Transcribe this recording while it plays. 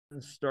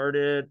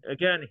Started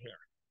again here.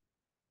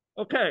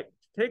 Okay,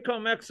 take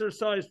home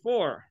exercise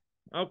 4.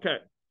 Okay.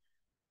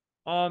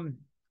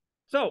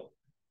 So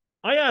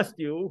I asked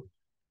you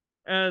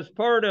as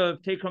part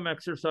of take home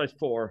exercise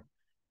 4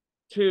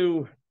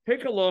 to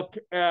take a look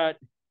at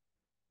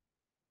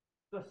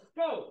the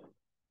scope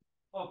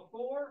of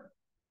 4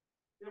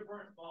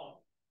 different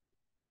models.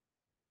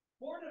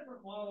 4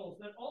 different models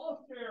that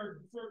all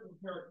shared certain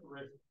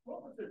characteristics.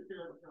 What was their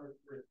shared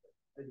characteristic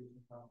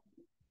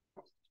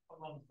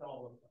amongst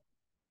all of them?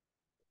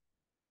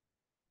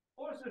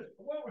 What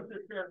was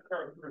their shared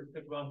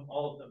characteristic among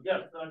all of them?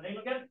 Yes, name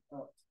again?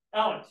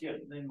 Alex, yes.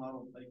 They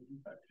modeled like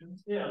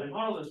infections. Yeah, they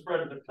modeled the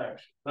spread of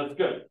infection. That's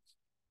good.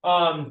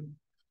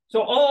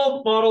 So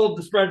all modeled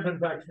the spread of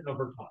infection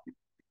over time.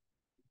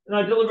 And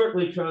I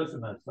deliberately chose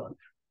them as such.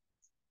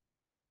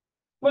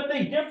 But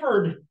they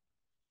differed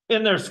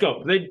in their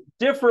scope. They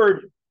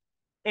differed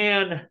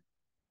in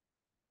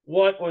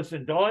what was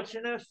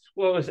endogenous,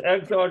 what was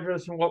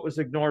exogenous, and what was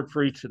ignored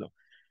for each of them.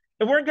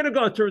 And we're going to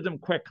go through them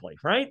quickly,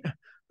 right?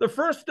 The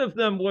first of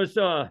them was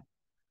a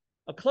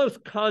close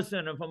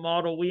cousin of a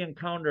model we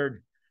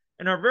encountered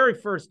in our very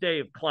first day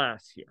of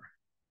class here.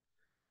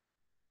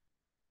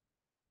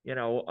 You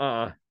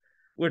know,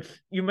 which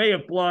you may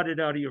have blotted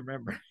out of your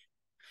memory.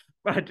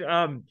 But,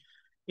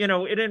 you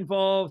know, it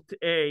involved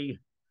a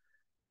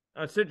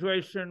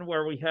situation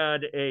where we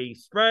had a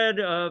spread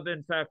of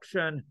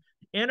infection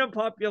in a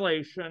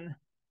population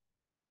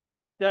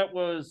that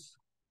was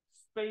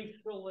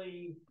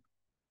spatially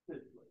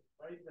situated,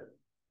 right? That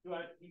you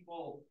had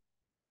people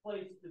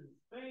placed in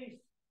space,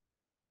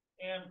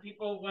 and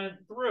people went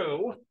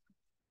through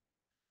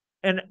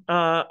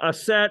a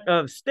set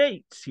of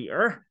states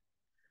here,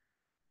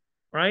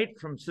 right?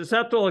 From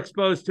susceptible,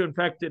 exposed to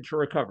infected to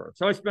recover.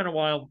 So I spent a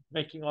while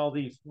making all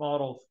these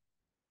models,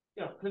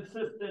 you know,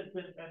 consistent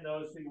and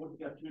those so you wouldn't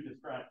get too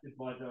distracted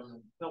by them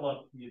and fill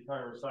up the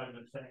entire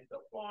assignment saying that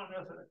one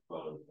isn't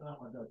exposed and that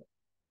one doesn't.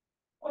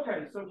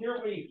 Okay, so here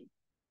we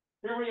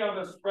have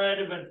a spread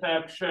of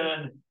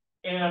infection,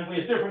 and we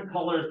have different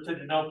colors to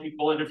denote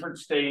people in different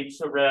states.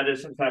 So red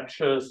is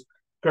infectious,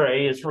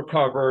 gray is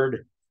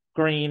recovered,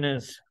 green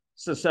is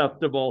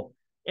susceptible,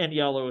 and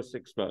yellow is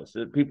exposed.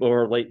 People who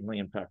are latently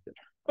infected.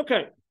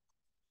 Okay.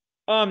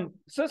 So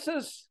this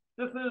is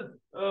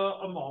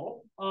a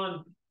model.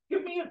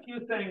 Give me a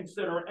few things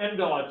that are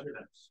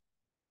endogenous.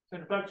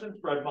 Infection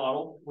spread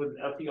model with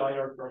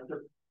FEIR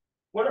structure.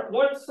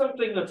 What's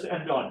something that's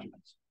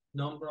endogenous?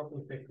 Number of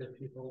infected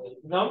people.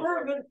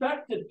 Number of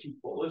infected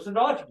people is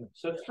endogenous.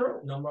 That's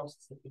true. Number of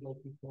susceptible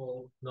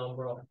people.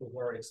 Number of people who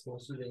are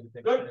exposed to the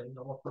infection. Good.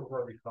 Number of people who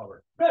are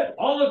recovered. Good.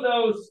 All of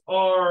those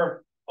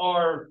are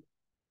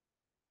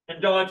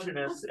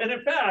endogenous, and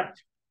in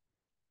fact,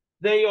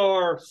 they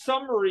are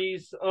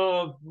summaries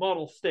of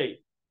model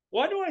state.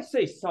 Why do I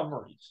say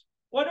summaries?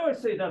 Why do I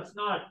say that's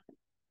not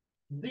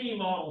the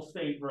model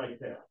state right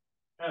there?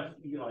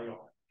 FEIR.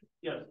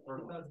 Yes.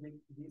 Because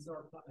these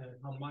are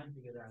combined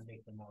together and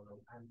make the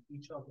model, and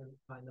each of them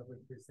kind of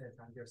represents,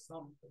 and their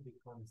sum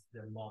becomes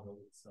the model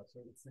itself. So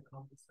it's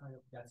kind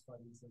of, that's why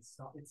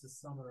it's a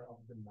summary of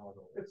the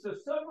model. It's a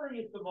summary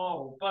of the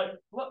model,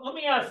 but let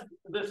me ask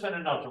this in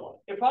another one.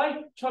 If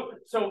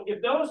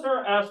those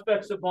are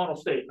aspects of model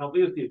state, and I'll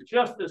be with you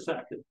just a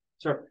second,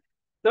 sir.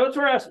 Those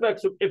are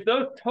aspects of, if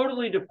those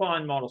totally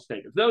define model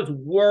state, if those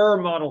were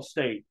model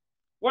state,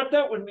 what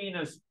that would mean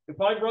is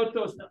if I wrote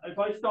those, if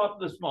I stopped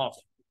this model,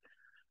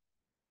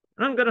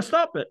 I'm going to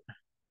stop it.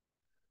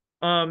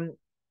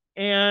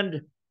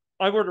 And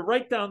I were to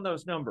write down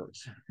those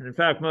numbers, and in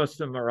fact, most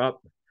of them are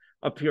up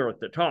here at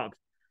the top,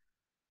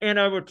 and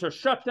I were to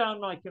shut down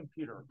my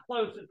computer,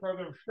 close the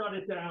program, shut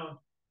it down,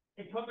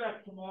 and come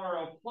back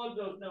tomorrow, plug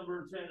those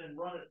numbers in, and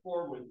run it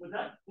forward. Would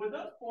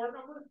those 4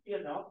 numbers be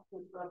enough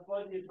to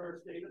specify the entire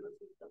state of the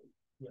system?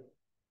 Yeah.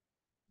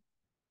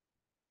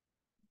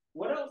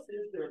 What else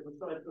is there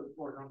besides those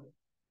 4 numbers?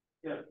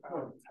 Yeah.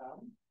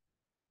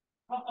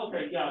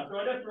 Okay, yeah, so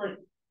I'd have to write,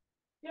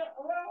 yeah,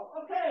 well,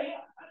 okay,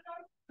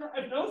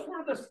 if those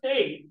were the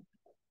state,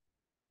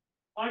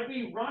 I'd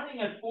be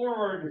running it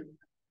forward.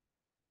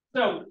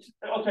 So,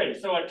 okay,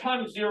 so at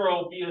time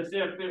 0 would be as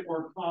if it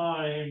were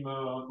time,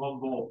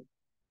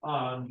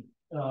 time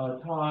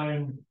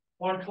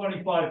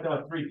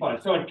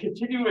 125.35. So I'd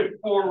continue it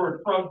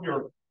forward from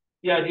here.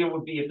 The idea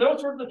would be if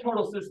those were the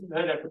total systems,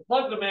 I'd have to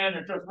plug them in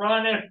and just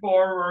run it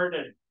forward,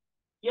 and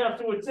yeah,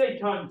 so it would say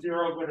time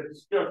 0, but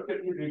it's just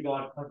continuing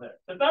on from there.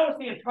 If that was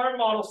the entire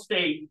model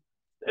state,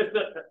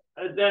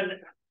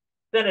 then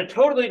it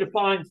totally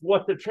defines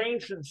what the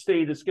change in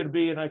state is going to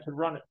be, and I can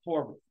run it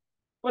forward.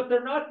 But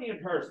they're not the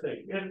entire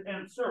state.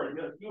 And sir,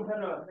 you had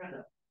a hand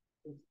up.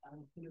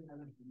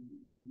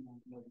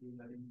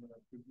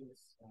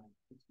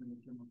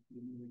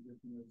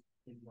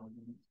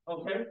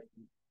 Okay.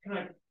 Can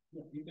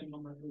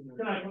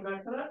I come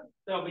back to that?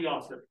 That'll be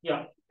awesome.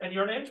 Yeah. And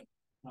your name?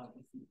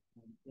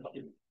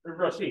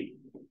 Rashid.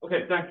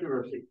 Okay, thank you,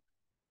 Rashid.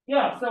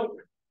 Yeah, so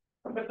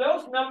if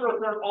those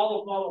numbers are all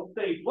of model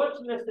state,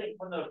 what's missing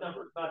from those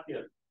numbers? Not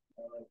yet.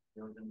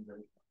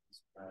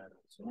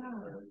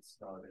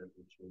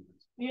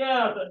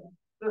 Yeah,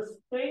 the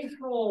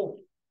spatial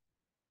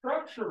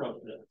structure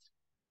of this,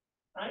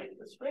 right?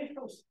 The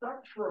spatial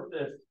structure of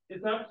this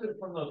is absent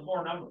from those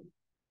four numbers.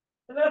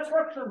 And that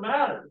structure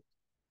matters.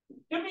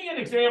 Give me an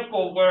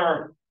example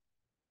where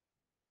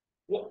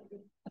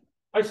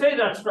I say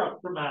that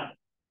structure matters.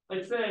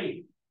 I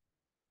say,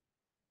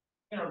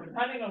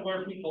 depending on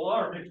where people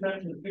are, it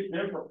makes a big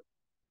difference.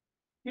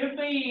 Give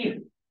me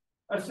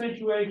a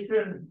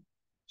situation,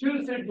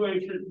 two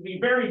situations to be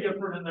very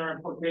different in their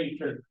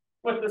implication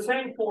with the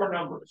same four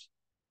numbers.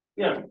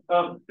 Yeah,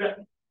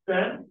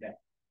 Ben?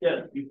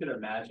 Yeah, you could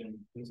imagine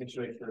in a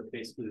situation where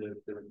basically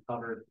the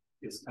recovered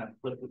is kind of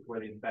flipped with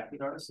where the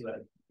infected are, so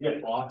that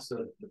it blocks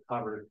the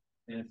covered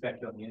and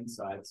infected on the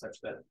inside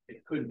such that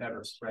it could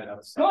never spread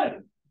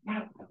outside.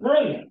 Good.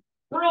 Brilliant.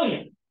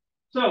 Brilliant.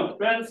 So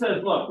Ben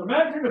says, look,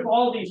 imagine if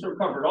all these are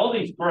covered, all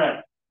these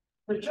breaths,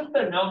 it's just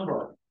a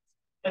number.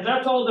 And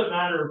that's all that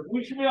matters.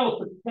 We should be able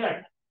to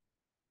pick,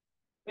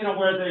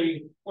 where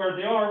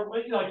they are.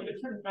 Like, it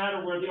shouldn't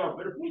matter where they are.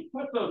 But if we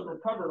put those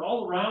recovered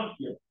all around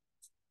here,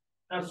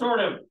 a sort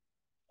of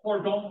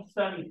cordon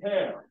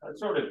sanitaire, a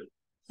sort of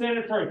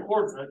sanitary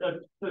cordon,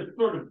 to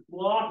sort of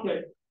block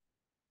it,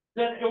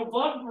 then it would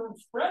block it from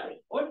spreading,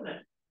 wouldn't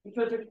it?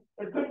 Because it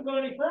couldn't go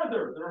any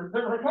further.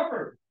 They're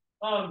recovered.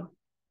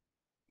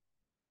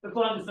 As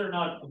long as they're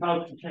not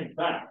about to change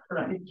back,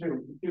 right?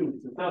 To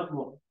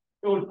susceptible,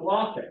 it would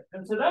block it.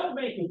 And so that would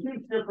make a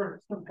huge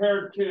difference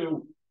compared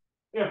to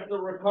if the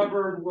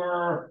recovered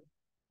were,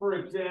 for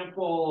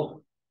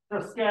example,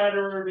 just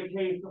scattered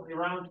occasionally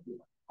around here.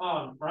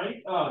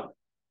 Right?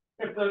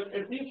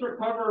 If these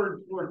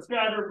recovered were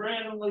scattered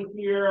randomly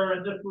here,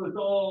 and this was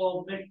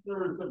all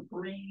mixtures of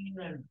green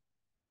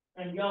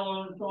and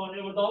yellow and so on,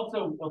 it would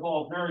also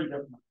evolve very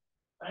differently,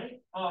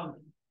 right?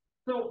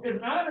 So it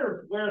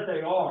matters where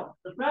they are.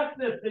 The fact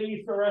that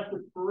these are at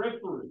the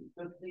periphery,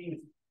 that these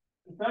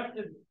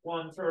infected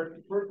ones are at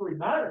the periphery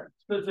matters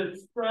because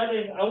it's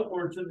spreading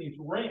outwards in these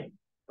rings,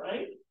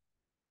 right?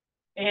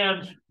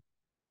 And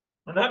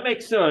that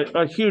makes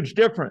a huge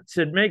difference.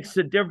 It makes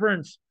a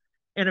difference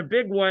in a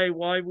big way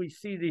why we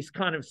see these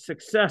kind of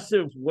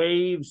successive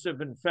waves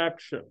of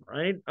infection,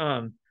 right?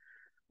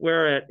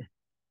 Where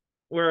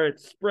it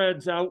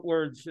spreads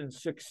outwards in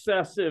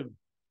successive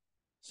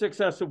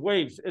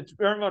waves. It's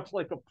very much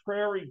like a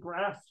prairie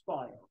grass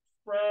fire,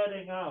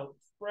 spreading out,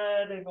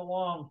 spreading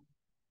along,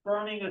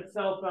 burning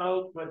itself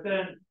out, but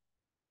then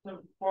some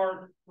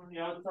sparks from the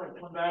outside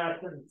come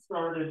back and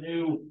start a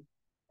new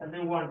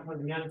one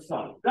from the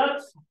inside.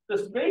 That's the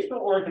spatial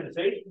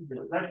organization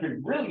here is actually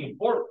really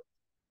important.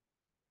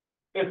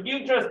 If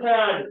you just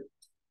had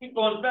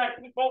people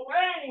infect people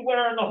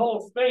anywhere in the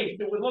whole space,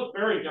 it would look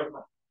very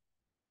different.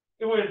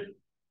 It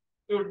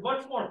would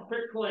much more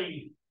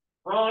quickly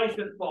rise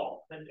and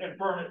fall and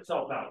burn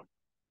itself out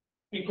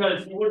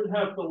because you wouldn't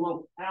have the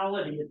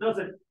locality. It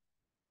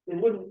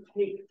wouldn't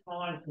take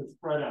time to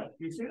spread out.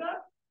 Do you see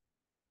that?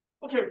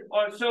 Okay,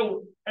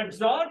 so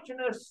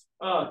exogenous,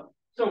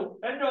 so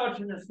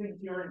endogenous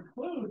things here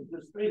include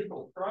the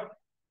spatial structure.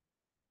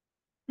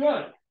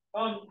 Good.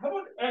 How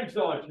about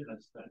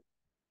exogenous then?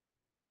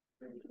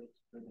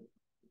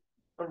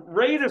 A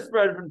rate of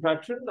spread of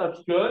infection,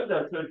 that's good,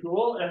 that's a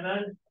tool, and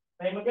then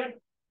name again?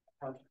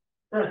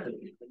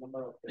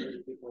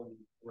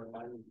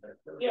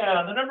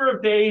 Yeah, the number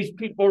of days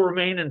people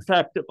remain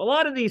infected. A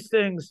lot of these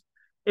things,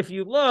 if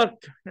you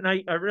looked, and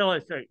I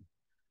realized I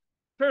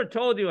sort of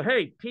told you,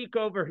 hey, peek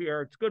over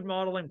here. It's good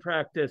modeling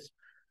practice.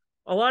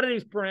 A lot of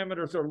these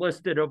parameters are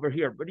listed over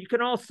here, but you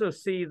can also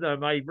see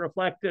them. I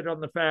reflected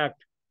on the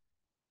fact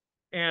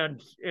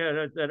and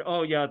that,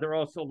 oh yeah, they're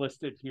also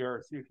listed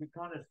here. So you can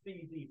kind of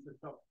see these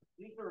assumptions.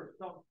 These are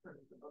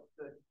assumptions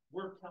that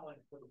we're telling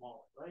for the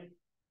model, right?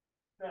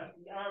 That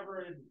the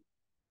average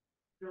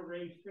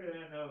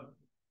duration of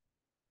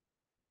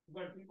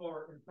when people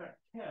are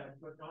infected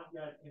but not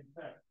yet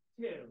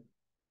infective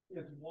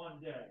is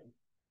 1 day,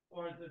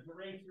 or the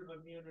duration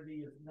of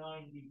immunity is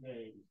 90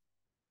 days.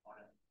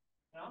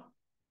 Yeah?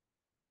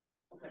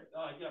 Okay,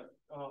 yeah,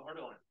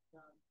 Ardelan.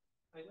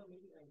 I know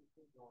maybe I'm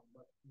wrong,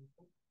 but you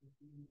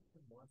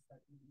once that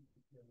you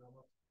the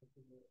number of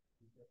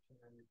injection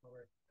and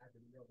recover at the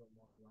middle of the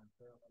model and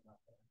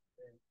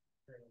then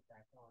turn it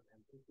back on,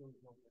 and if those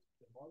numbers,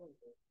 the model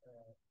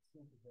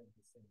seem to be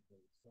the same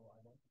way. So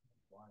I don't know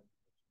why.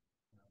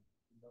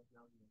 But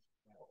now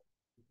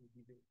if you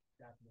give it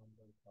that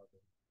number,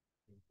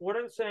 what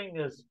I'm saying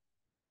is,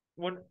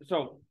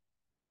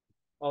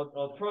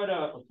 I'll try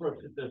to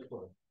approach it this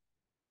way.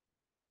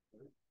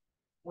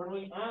 When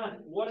we ask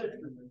what is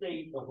the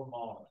state of a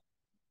model,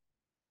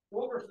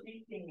 what we're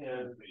seeking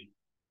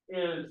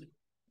is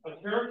a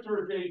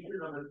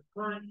characterization of its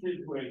current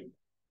situation,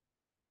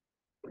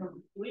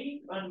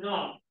 complete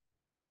enough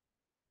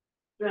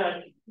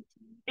that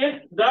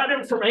if that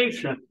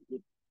information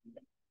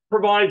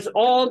provides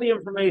all the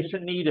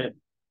information needed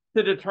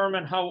to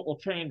determine how it will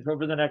change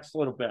over the next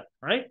little bit,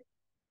 right?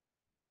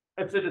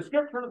 If the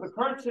description of the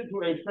current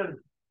situation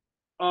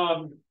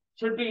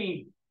should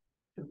be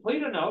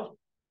complete enough.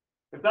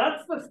 If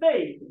that's the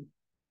state,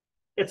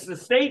 it's the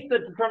state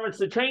that determines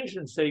the change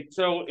in state.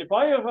 So if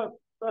I have a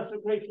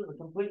specification of a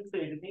complete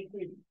state, it needs to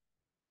be,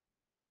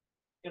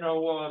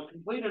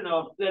 complete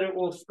enough that it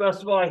will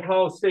specify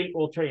how state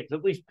will change,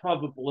 at least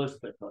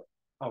probabilistically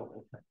how it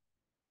will change.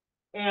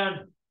 And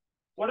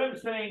what I'm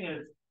saying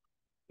is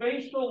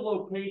spatial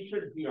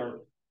location here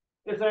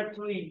is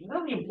actually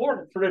really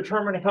important for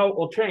determining how it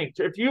will change.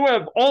 If you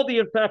have all the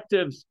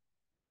effectives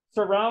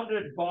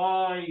surrounded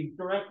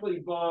directly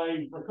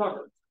by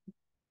recovered,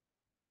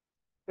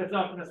 it's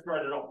not going to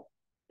spread at all.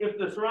 If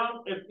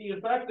the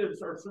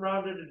effectives are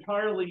surrounded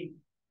entirely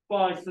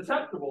by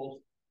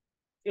susceptibles,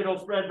 it'll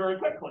spread very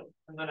quickly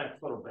in the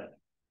next little bit.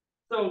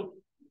 So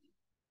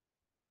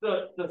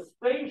the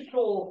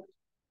spatial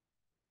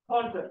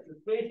context, the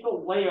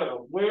spatial layout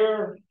of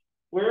where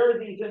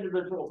these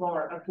individuals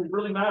are actually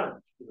really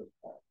matters to this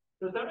part.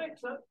 Does that make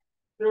sense?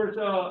 There's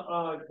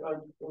a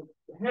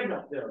hand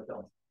up there,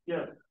 John.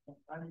 Yeah.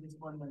 I'm just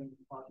wondering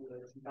the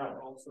population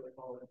also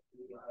fall into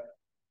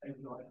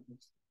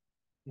exogenous.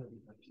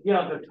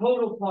 Yeah, the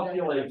total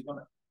population.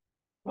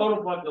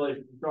 Total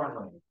population, darn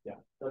right. Yeah,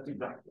 that's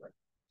exactly right.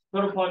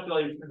 Total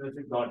population is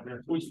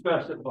exogenous. We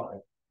specify.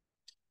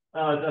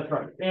 That's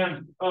right.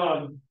 And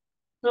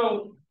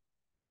so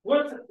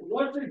what's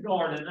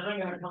ignored? And then I'm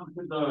going to come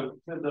to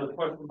the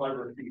question by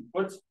Rashid.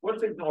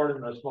 What's ignored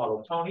in this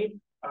model? Tony?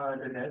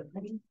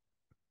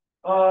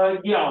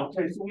 Yeah,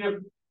 okay, so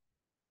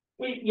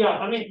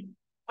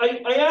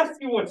I asked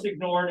you what's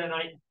ignored, and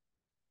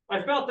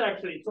I felt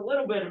actually it's a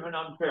little bit of an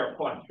unfair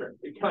question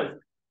because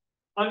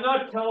I'm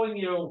not telling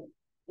you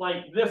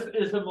like this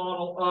is a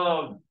model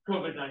of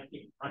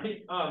COVID-19,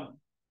 right?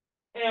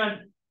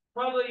 And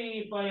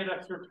probably if I had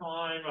extra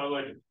time, I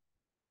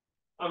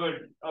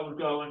would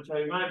go and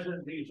say,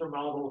 imagine these are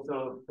models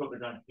of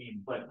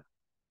COVID-19, but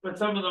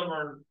some of them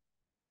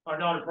are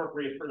not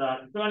appropriate for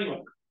that. So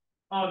anyway,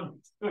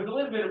 there's a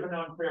little bit of an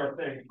unfair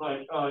thing,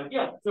 but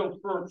yeah. So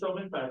for some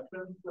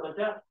infections,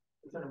 death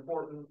is an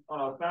important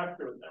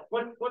factor in there.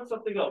 What's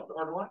something else,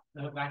 Arnold?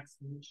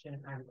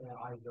 Vaccination and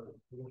either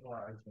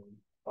or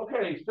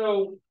Okay,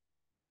 so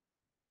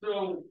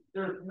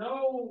there's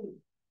no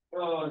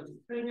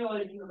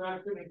stimulation of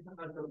vaccination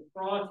as a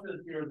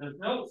process here. There's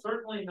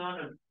certainly none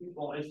of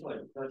people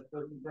isolated. That's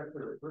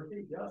exactly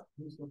right. Yeah.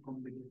 Risk of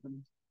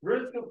complications.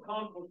 Risk of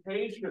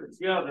complications.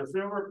 Yeah, there's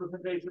no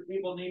representation.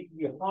 People need to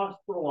be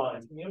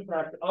hospitalized. The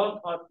impact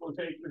of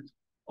hospitalizations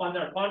on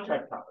their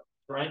contact habits,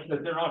 right?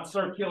 That they're not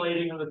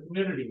circulating in the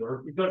community,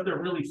 or because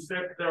they're really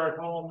sick, they're at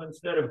home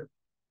instead of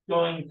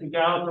going to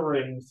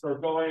gatherings or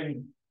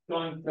going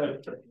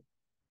to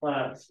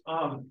class.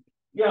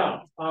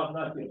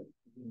 That's it.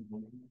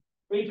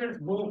 Agents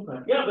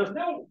movement. Yeah,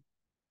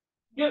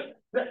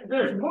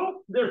 there's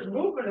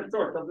movement of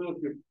sorts. I'll do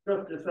it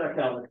just a sec,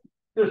 Alex.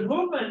 There's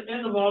movement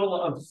in the model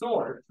of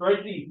sorts,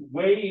 right? These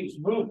waves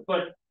move,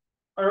 but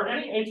are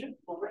any agents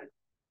moving?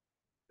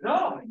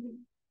 No.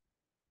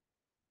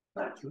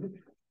 That's true.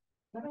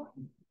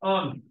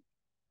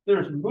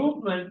 There's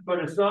movement, but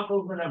it's not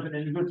movement of an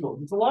individual.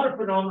 There's a lot of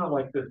phenomena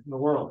like this in the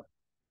world.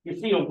 You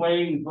see a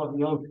wave of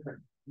the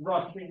ocean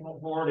rushing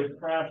aboard and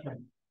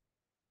crashing,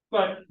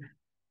 but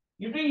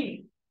you'd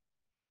be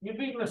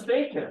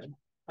mistaken,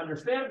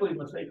 understandably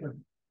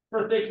mistaken,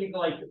 for thinking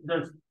like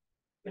there's,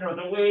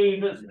 the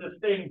wave is this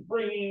thing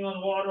bringing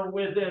on water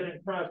with it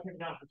and crashing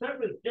down. It's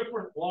actually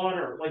different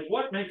water. Like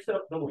what makes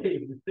up the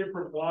wave is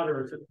different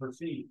water as it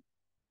proceeds.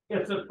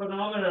 It's a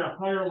phenomenon at a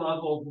higher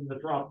level than the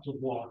drops of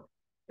water.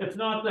 It's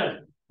not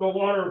that the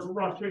water is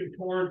rushing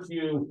towards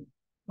you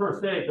per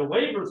se. The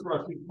wave is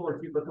rushing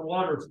towards you, but the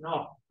water is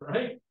not,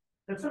 right?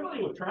 And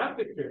similarly with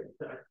traffic jams,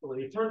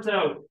 actually, it turns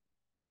out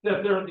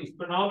that there are these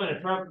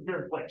phenomena, traffic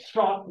jams like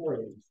shock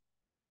waves,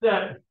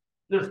 that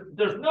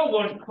there's no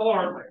one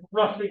car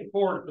rushing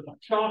forward, but the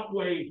shock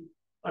wave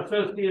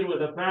associated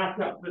with a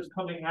backup that's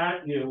coming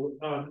at you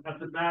at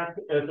the back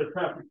as the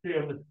traffic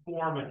jam is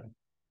forming.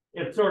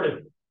 It's sort of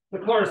the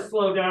cars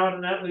slow down,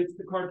 and that leads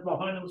to cars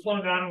behind them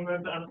slowing down,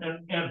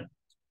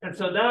 and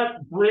so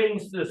that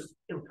brings this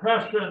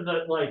impression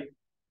that like,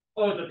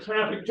 oh, the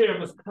traffic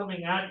jam is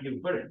coming at you,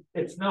 but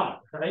it's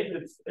not, right?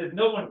 It's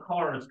no one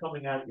car is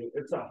coming at you.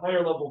 It's a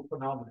higher level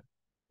phenomenon.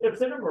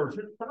 It's an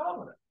emergent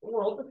phenomenon. The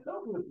world is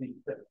filled with these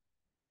things.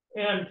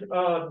 And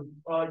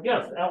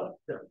yes, Alex.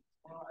 There.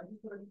 I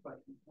just had a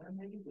question. And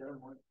maybe there are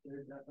more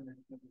clear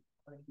definition of the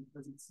question,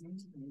 because it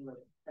seems to me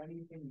like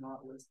anything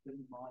not listed in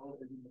the model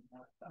isn't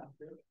a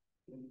factor.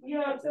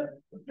 Yeah,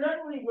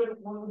 generally when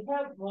we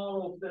have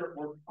models that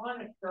we're trying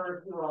to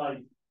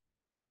characterize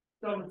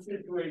some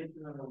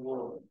situation in the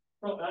world.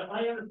 So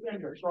I understand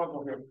your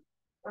struggle here.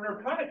 When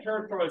we're trying to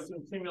characterize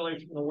some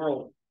simulation in the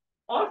world,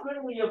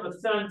 often we have a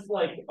sense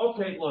like,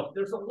 okay, look,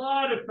 there's a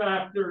lot of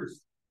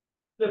factors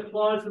that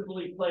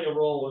plausibly play a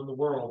role in the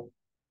world.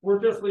 We're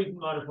just leaving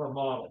them out of our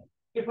model.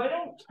 If I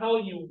don't tell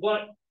you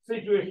what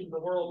situation in the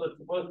world is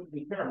supposed to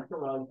be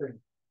characterizing,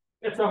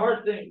 it's a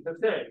hard thing to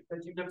say,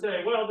 because you can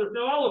say, well, there's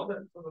no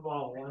elephants in the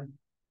model. And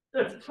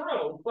that's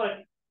true,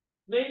 but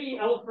maybe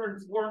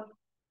elephants weren't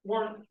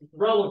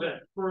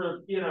relevant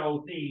for,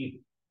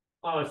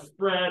 the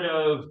spread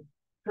of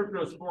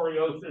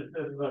cryptosporiosis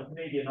in the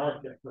Canadian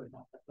Arctic, for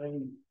example.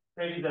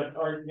 Maybe that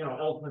are,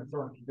 elephants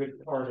aren't a big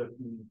part of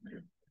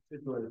the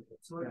situation.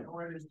 So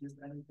ignored is just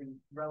anything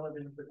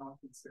relevant but not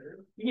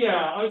considered. Yeah,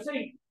 I would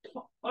say,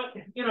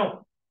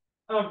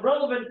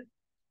 relevant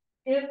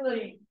in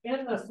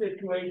the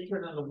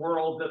situation in the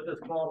world that this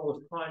model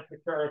is trying to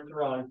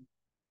characterize,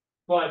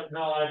 but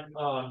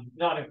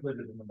not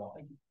included in the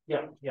model.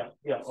 Yeah.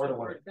 So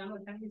for example,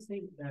 can you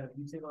say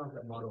one of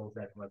the models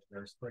that was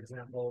there's, for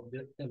example,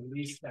 the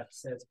list that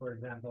says, for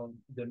example,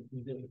 the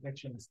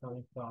infection is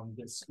coming from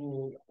the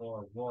school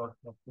or work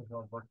of people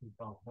are working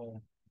from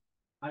home.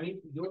 I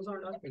mean, those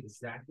are not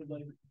exactly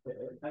like,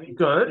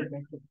 good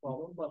the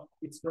problem, but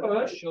it's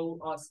going to show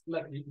us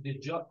like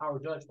our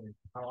judgment,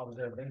 our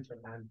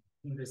observation and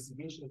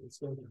investigation. It's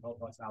going to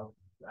help us out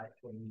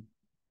actually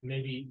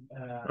maybe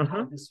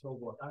how this will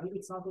work. I mean,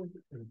 it's not going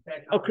to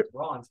impact our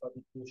bronze, but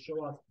it will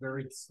show us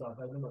varied stuff.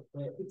 I don't know.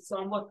 It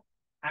somewhat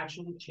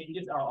actually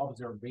changes our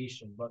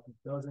observation, but it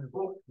doesn't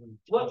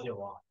change a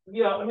lot.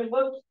 Yeah, I mean,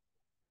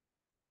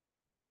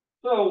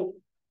 so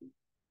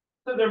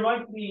there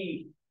might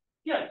be,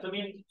 yes, I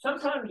mean,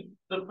 sometimes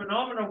the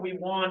phenomena we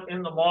want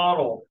in the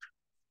model,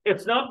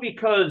 it's not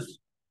because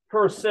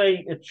per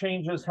se it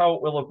changes how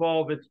it will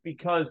evolve. It's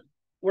because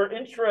we're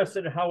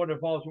interested in how it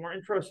evolves, and we're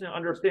interested in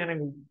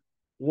understanding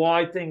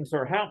why things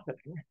are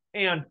happening.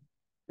 And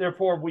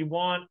therefore, we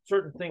want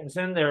certain things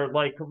in there,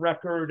 like a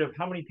record of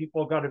how many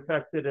people got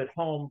affected at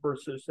home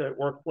versus at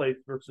workplace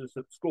versus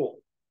at school.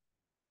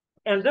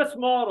 And this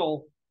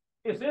model,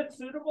 is it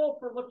suitable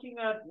for looking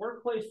at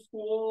workplace,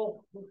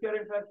 school, who's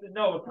getting infected?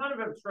 No, it kind of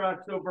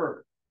abstracts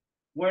over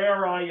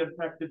where I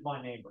infected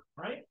my neighbor,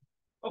 right?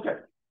 Okay,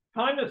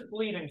 time is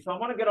fleeting, so I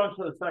want to get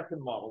onto the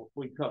second model if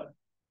we could.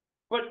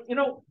 But,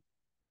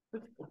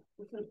 this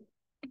is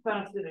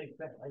fascinating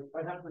thing.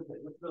 I have to say,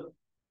 this is the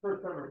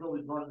first time I've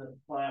really run this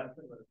class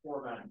in this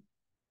format.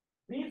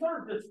 These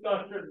are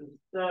discussions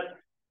that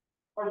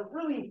are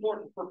really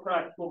important for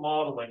practical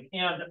modeling.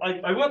 And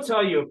I will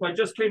tell you, if I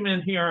just came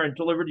in here and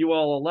delivered you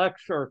all a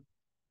lecture,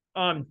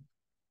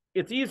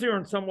 it's easier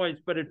in some ways,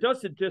 but it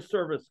does a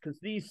disservice because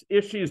these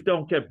issues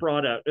don't get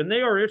brought out. And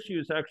they are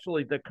issues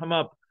actually that come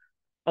up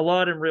a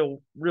lot in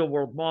real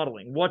world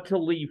modeling. What to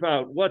leave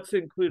out, what's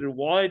included,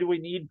 why do we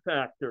need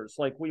factors?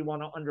 Like we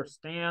want to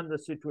understand the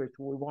situation,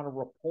 we want to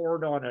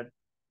report on it,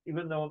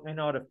 even though it may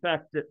not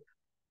affect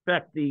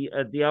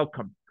the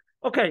outcome.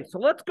 Okay, so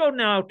let's go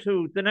now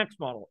to the next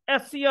model.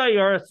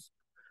 SCIRS,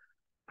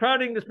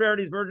 crowding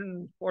disparities,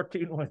 version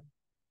 14 with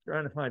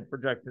trying to find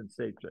projected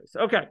state space.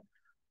 Okay,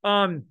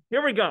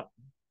 here we go.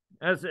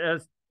 As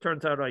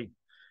turns out, I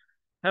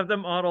have the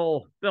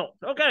model built.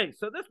 Okay,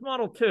 so this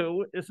model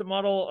 2 is a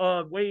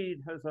model.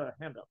 Wade has a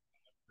hand up.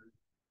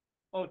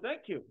 Oh,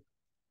 thank you.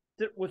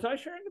 Was I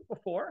sharing it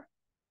before?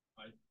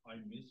 I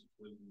missed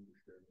when you were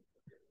sharing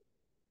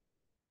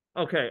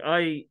it.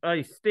 Okay,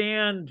 I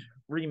stand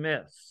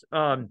remiss.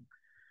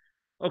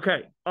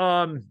 Okay.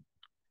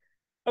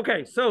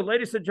 Okay, so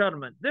ladies and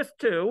gentlemen, this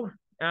too,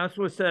 as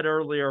was said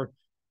earlier,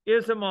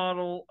 is a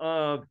model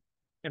of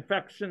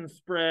infection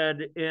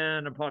spread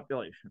in a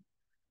population.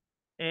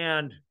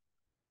 And,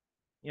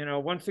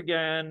 once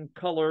again,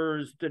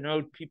 colors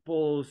denote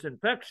people's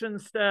infection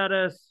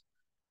status.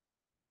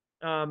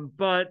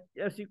 But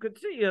as you can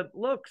see, it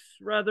looks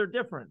rather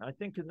different. I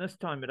think in this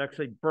time it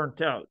actually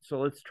burnt out. So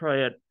let's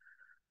try it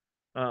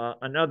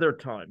another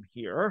time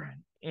here.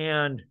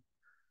 And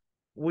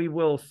we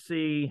will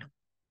see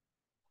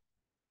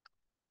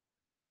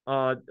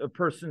a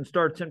person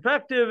starts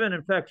infective and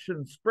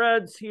infection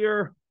spreads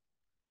here.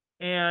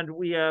 And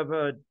we have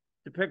a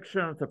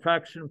depiction of the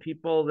fraction of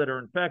people that are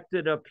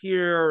infected up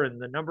here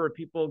and the number of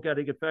people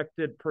getting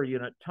affected per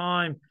unit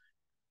time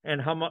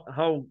and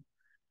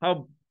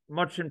how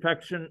much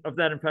infection of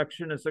that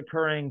infection is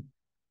occurring.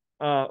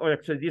 Or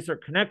actually, these are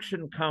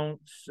connection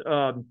counts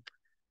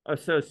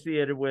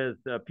associated with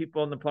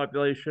people in the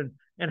population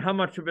and how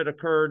much of it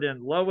occurred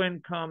in low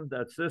income,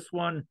 that's this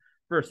one,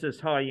 versus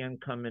high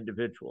income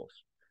individuals.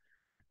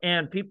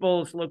 And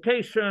people's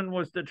location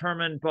was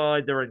determined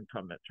by their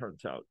income, it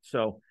turns out.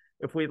 So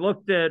if we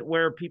looked at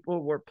where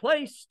people were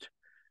placed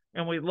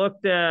and we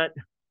looked at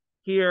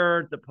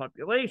here the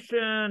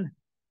population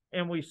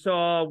and we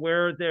saw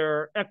where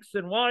their X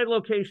and Y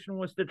location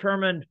was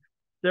determined,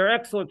 their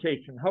X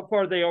location, how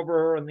far they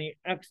over in the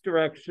X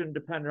direction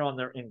depended on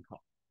their income.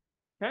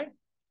 Okay.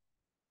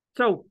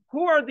 So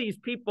who are these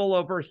people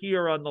over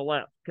here on the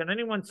left? Can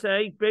anyone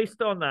say,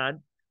 based on that,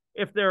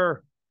 if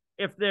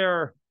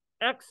their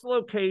X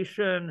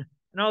location,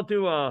 and I'll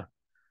do a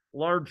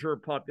larger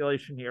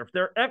population here, if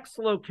their X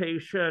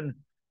location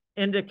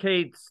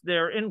indicates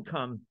their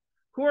income,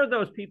 who are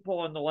those people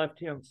on the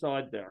left-hand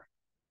side there?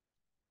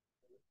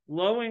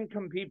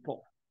 Low-income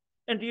people.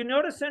 And do you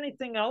notice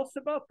anything else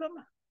about them?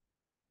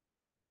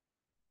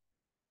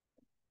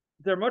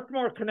 They're much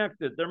more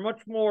connected. They're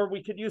much more,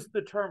 we could use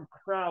the term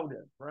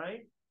crowded,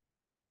 right?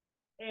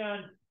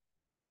 And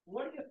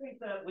what do you think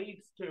that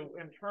leads to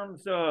in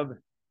terms of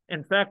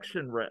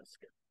infection risk?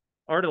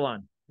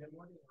 Ardalan.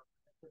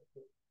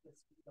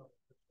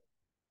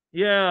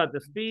 Yeah,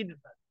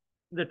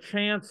 the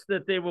chance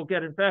that they will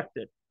get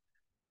infected.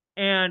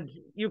 And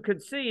you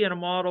could see in a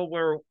model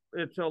where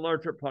it's a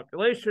larger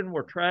population,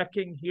 we're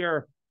tracking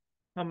here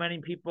how many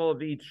people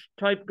of each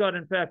type got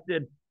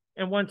infected.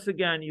 And once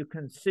again, you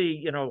can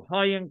see,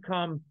 high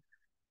income,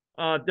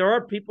 there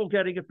are people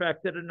getting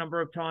affected a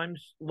number of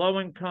times. Low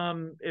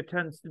income, it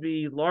tends to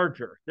be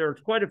larger.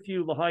 There's quite a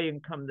few high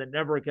income that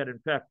never get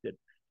infected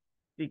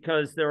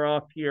because they're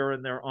off here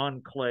in their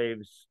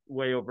enclaves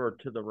way over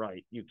to the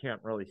right. You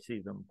can't really see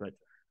them, but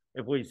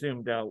if we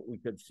zoomed out, we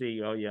could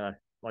see, oh yeah,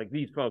 like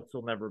these folks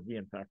will never be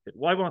infected.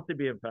 Why won't they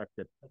be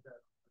infected?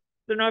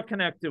 They're not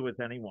connected with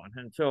anyone,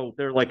 and so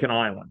they're like an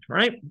island,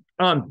 right?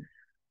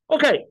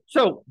 Okay,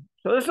 so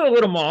this is a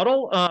little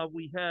model.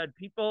 We had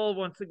people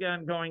once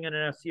again going in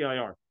an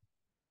SCIR,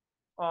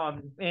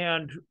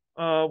 and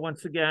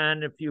once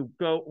again, if you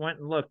went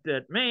and looked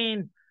at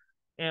Maine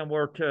and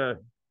were to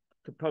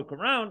poke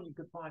around, you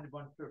could find a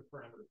bunch of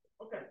parameters.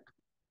 Okay,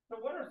 so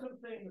what are some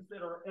things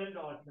that are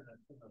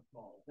endogenous in this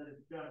model that is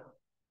general?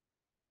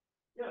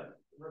 Yes,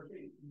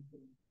 repeat.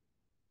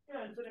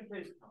 Yeah, incident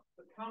case count.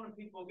 The count of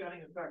people getting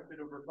infected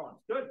over time.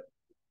 Good.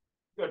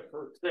 Good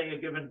for saying a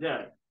given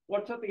day.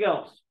 What's something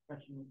else?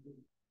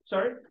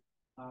 Sorry?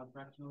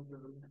 Fractional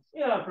prevalence.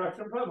 Yeah,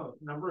 fractional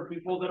prevalence. Number of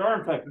people that are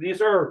infected.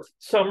 These are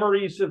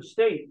summaries of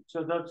state.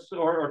 So that's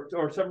or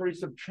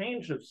summaries of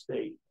change of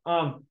state.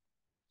 Matthias?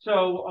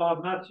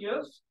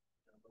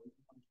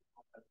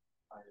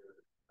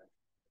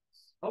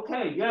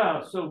 Okay,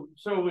 yeah. So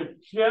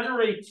it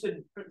generates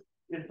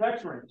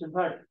infection rates. In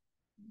fact,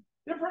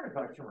 different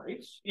infection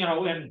rates,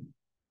 in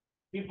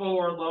people who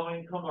are low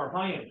income or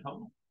high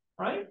income,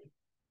 right?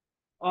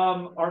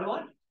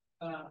 Ardeline?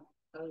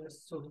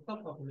 So the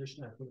top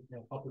population, I think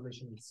the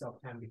population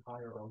itself can be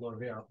higher or lower.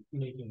 They are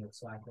making it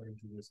so according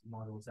to these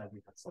models that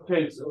we have.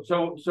 Okay, so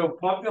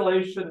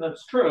population,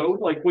 that's true.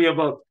 Like we have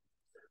a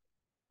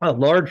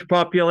large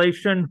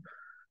population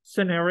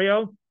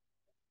scenario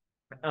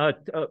of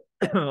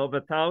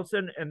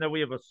 1,000, and then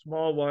we have a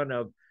small one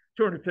of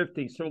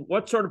 250. So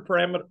what sort of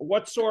parameter,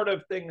 what sort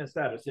of thing is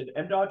that? Is it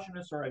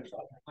endogenous or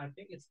exogenous? I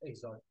think it's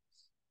exogenous.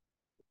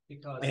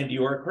 And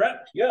you are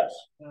correct, yes.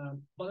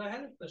 But I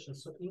had a question.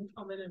 So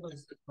income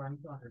was trying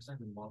to understand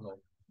the model.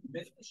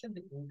 Definition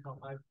the income.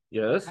 I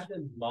had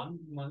a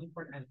money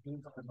for an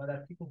income, but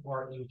that people who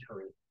are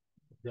entering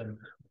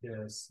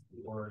this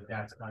or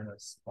that kind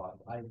of spot.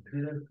 I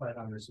didn't quite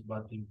understand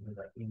what the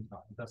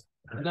income because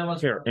when I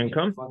was here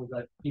income,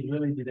 like it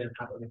really didn't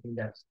have anything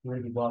that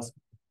really was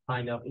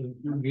kind of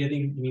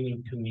getting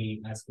meaning to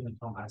me as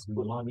income as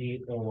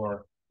money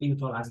or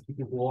income as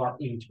people who are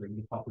entering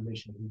the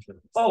population.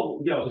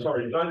 Oh, yeah,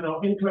 sorry. I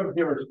know income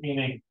here is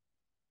meaning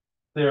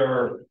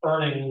they're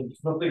earning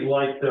something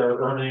like they're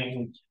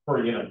earning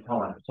per unit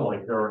time. So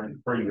like they're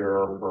earning per year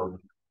or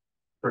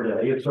per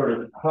day. It's sort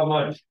of how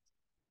much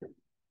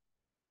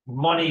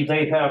money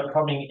they have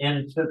coming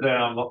into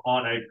them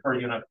on a per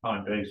unit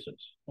time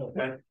basis.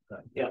 Okay.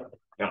 Yeah.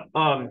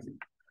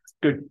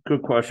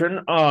 Good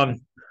question.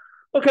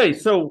 Okay,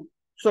 so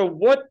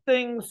what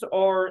things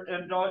are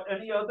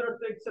any other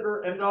things that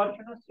are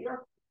endogenous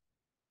here?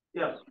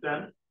 Yes,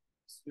 Ben.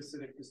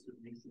 Specific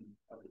distribution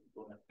of the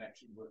people in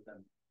connection with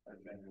them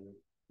generally.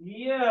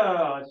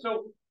 Yeah.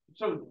 So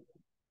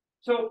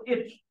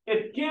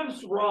it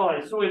gives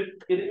rise. So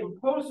it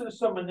imposes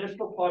some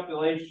initial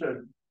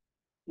population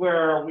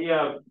where we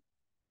have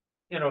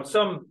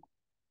some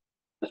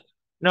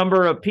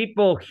number of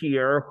people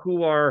here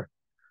who are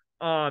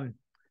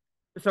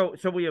so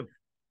we have,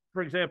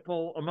 for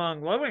example,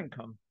 among low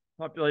income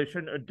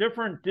population, a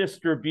different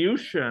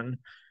distribution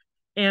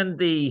in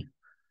the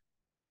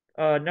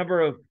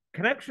number of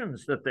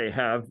connections that they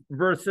have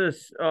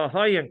versus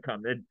high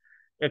income.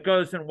 It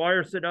goes and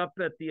wires it up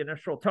at the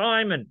initial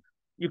time, and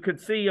you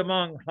could see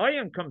among high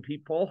income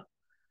people,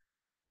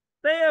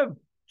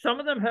 some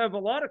of them have a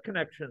lot of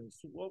connections.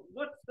 Well,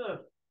 this is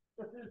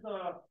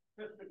a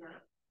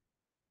histogram.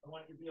 I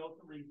want you to be able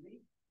to read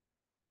these.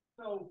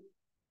 So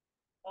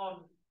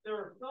there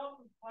are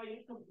some high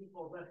income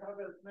people that have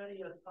as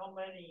many as how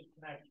many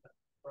connections,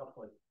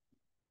 roughly?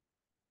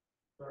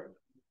 Sorry?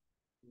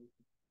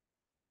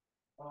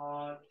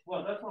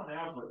 Well, that's on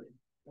average.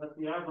 That's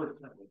the average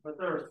number. But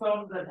there are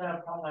some that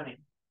have how many?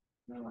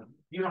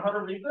 You know how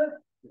to read this?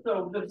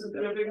 So this is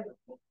giving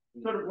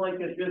sort of like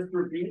a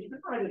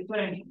distribution, right? It's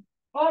saying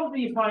of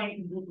these high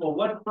income people,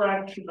 what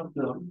fraction of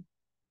them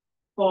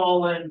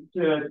fall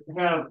into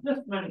have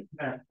this many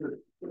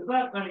connections,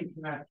 that many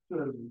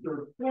connections,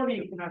 or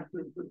 40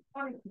 connections, or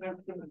 20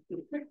 connections, or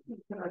 60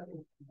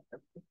 connections.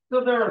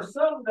 So there are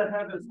some that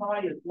have as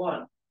high as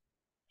one.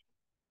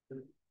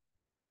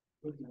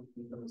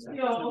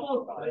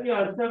 Almost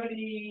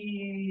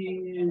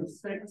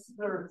 76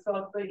 or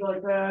something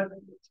like that.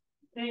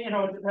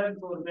 It depends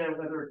a little bit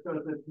whether it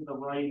goes to the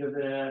right of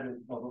it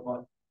and blah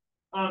blah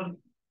blah.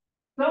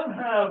 Some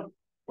have,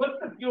 what's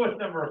the fewest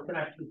number of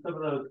connections some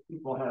of those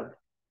people have?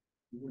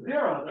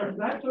 0. There's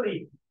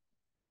actually,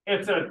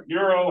 it's a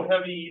zero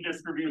heavy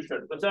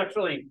distribution. It's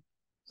actually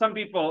some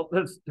people,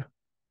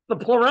 the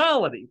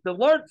plurality, the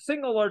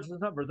single largest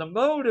number. The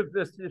mode of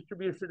this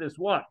distribution is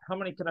what? How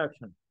many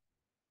connections?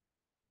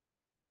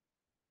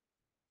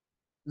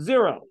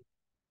 0.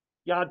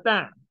 Got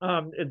that.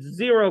 It's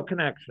 0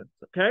 connections,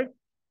 okay?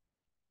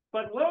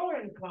 But low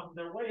income,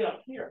 they're way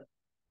up here.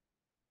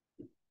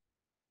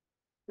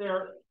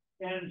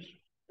 And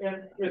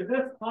is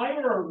this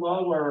higher or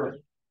lower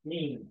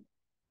mean?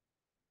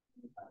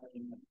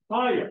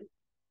 Higher.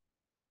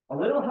 A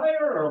little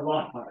higher or a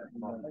lot higher?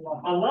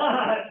 A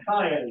lot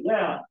higher,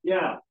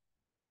 yeah.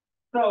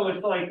 So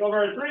it's like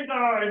over 3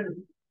 times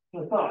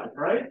the size,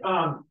 right?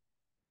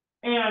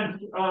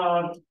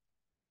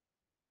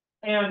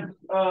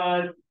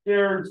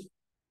 There's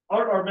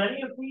are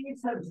many of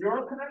these have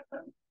 0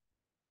 connections?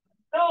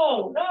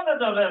 No, none of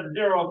them have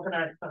 0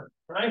 connections,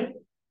 right?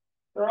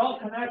 They're all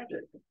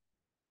connected.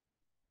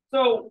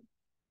 So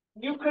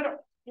you could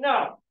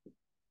now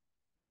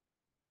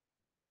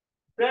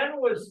Ben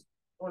was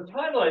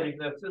highlighting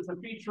this as a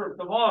feature of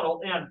the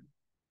model, and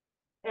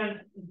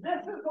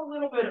this is a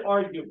little bit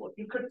arguable.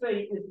 You could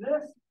say, is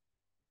this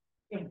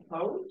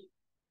imposed?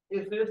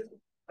 Is this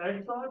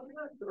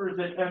exogenous or is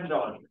it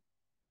endogenous?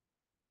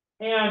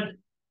 And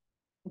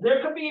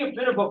there could be a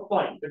bit of a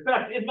fight. In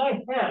fact, in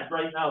my head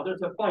right now,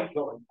 there's a fight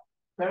going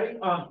on, okay?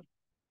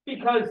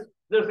 Because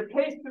there's a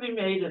case to be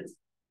made, it's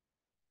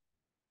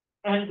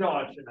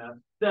endogenous,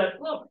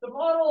 that, look, the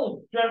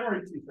model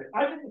generates these things.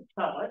 I didn't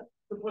tell it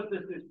to put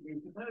this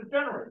distribution, and it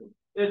generated.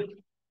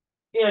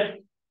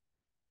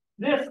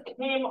 This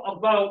came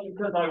about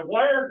because I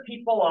wired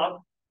people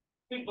up,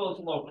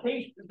 people's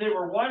locations, they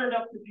were wired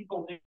up to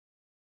people's.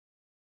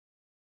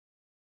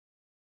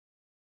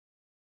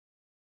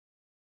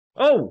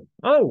 Oh,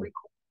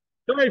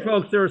 sorry,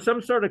 folks. There was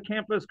some sort of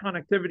campus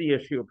connectivity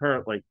issue,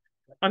 apparently.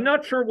 I'm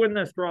not sure when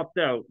this dropped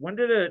out. When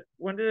did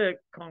it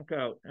conk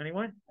out?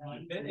 Anyone?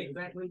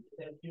 Exactly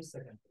a few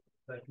seconds.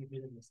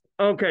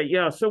 Okay,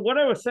 yeah. So what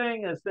I was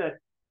saying is that,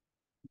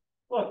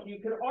 look, you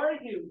could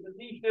argue that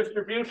these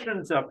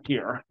distributions up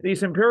here,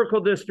 these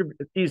empirical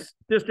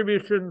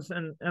distributions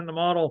and the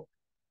model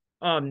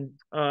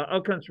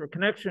outcomes for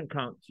connection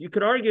counts, you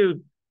could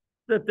argue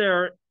that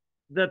they're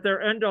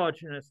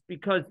endogenous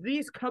because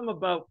these come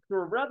about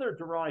through a rather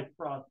derived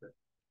process.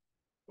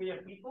 We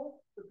have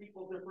people,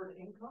 different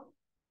income,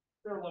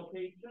 their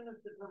location is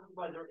determined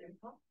by their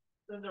income,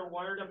 then they're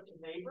wired up to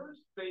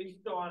neighbors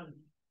based on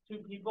 2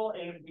 people,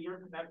 A and B are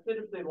connected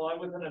if they lie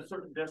within a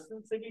certain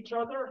distance of each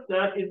other.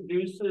 That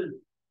induces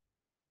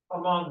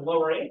among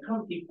lower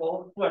income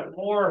people who have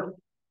more,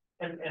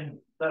 and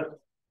that's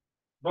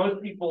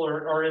most people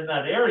are in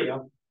that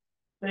area,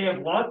 they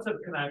have lots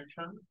of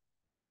connections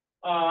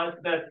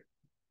that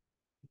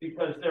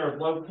because they're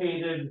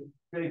located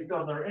based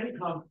on their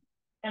income,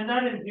 and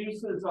that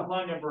induces a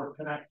high number of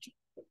connections.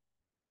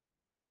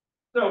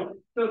 So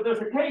there's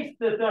a case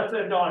that that's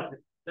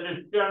endogenous, that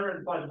is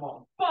generated by the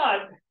model.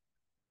 But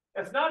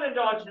it's not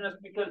endogenous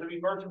because of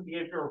emergent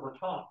behavior over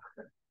time.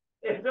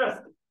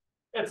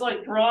 It's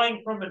like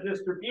drawing from a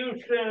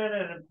distribution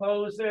and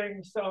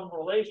imposing some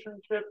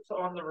relationships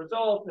on the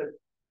result.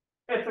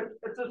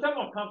 It's a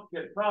somewhat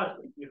complicated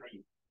process. You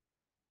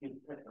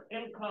pick their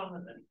income,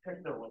 and then you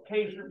pick their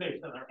location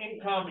based on their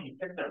income, and you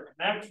pick their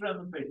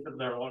connections based on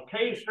their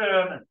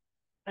location,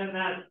 and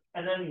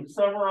then you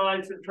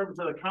summarize in terms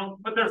of the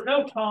count. But there's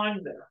no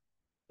time there.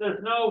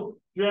 There's no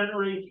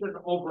generation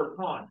over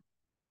time.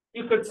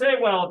 You could say,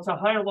 well, it's a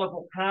higher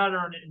level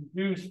pattern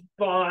induced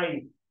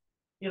by,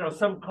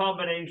 some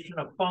combination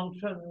of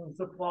functions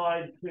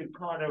applied to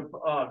kind of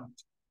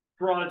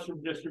draw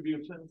some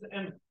distributions.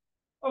 And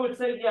I would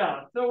say,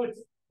 yeah, so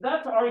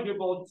that's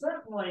arguable. It's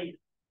certainly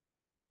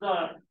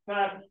the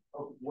fact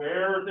of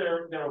where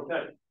they're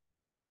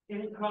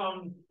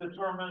income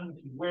determines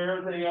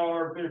where they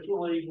are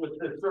visually with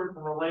a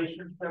certain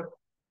relationship.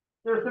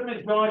 There's some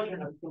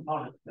exogenous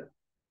components there.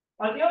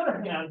 On the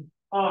other hand,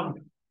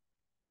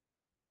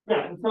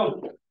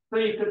 so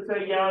you could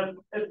say, yeah,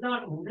 it's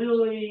not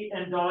really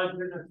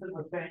endogenous in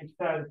the same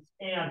sense,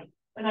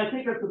 and I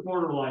think it's a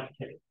borderline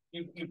case.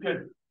 You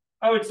could,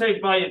 I would say,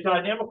 by a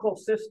dynamical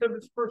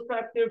systems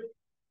perspective,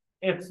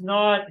 it's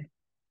not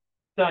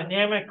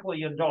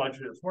dynamically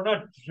endogenous. We're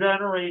not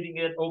generating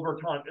it over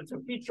time. It's a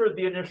feature of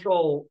the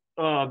initial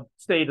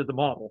state of the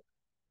model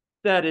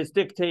that is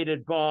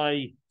dictated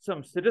by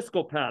some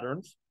statistical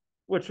patterns,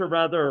 which are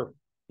rather,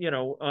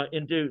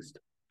 induced.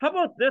 How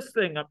about this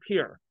thing up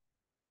here?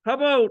 How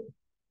about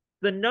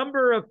the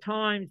number of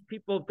times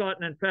people have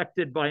gotten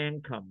infected by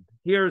income?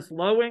 Here's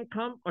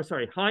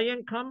high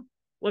income.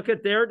 Look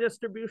at their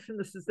distribution.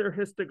 This is their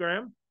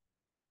histogram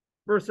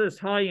versus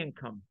high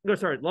income.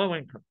 Low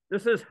income.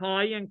 This is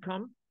high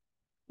income.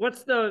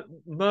 What's the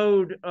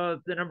mode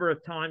of the number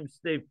of times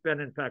they've been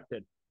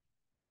infected?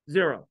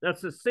 0.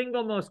 That's the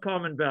single most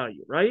common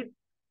value, right?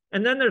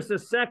 And then there's a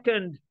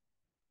second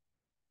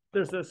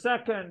mode of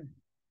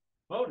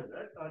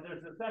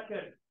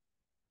it.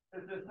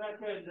 There's a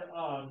second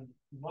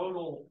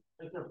modal,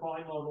 it's a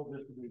bimodal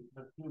distribution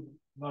of 2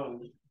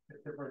 modes,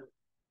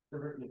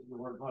 different is the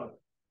word mode.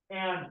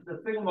 And the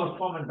single most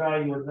common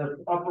value in this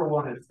upper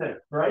one is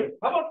 6, right?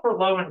 How about for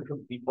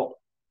low-income people?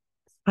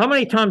 How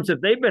many times have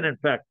they been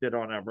infected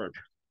on average?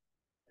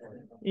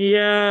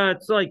 Yeah,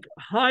 it's like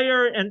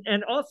higher,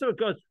 and also it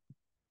goes.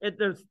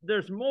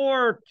 There's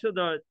more to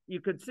the.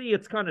 You could see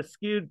it's kind of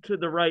skewed to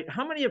the right.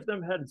 How many of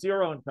them had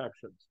 0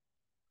 infections?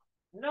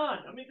 None.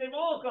 I mean, they've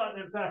all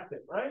gotten infected,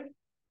 right?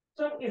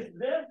 So is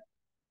this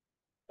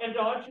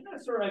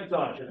endogenous or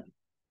exogenous?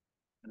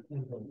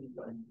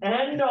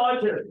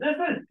 Endogenous. This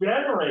is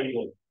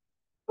generated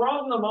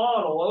from the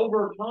model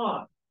over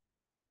time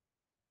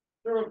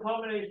through a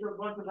combination of a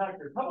bunch of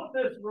factors. How about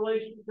this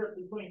relationship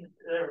between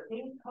their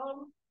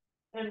income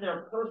and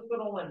their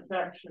personal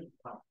infection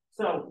count?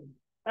 So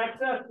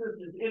x-axis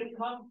is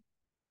income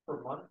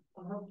per month,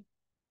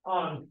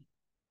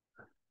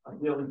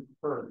 ideally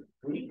per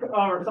week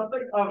or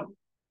something,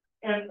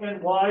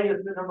 and y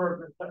is the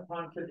number of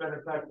times they've been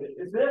infected.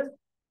 Is this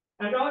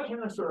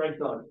endogenous or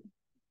exogenous?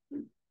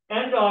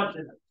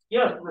 Endogenous.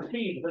 Yes,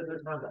 repeat, but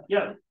there's not that.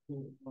 Yes.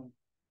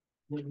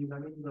 Regarding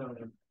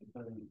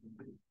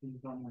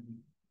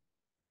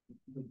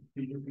the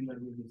previous thing that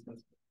we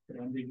discussed, the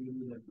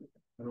ambiguity that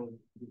arose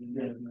within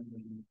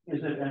the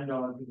Is it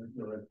endogenous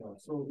or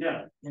exogenous? So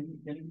yeah, can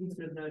you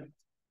say that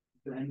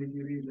the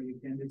ambiguity that you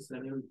can be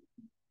settled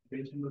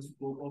based on the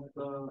scope of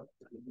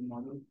the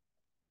model?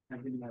 I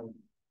think like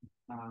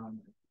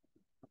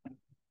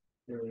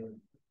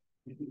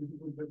if you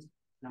could just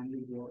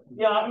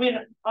yeah, I mean,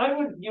 I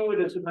would view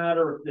it as a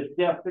matter of the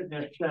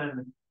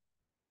definition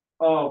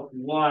of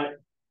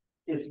what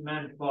is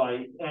meant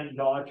by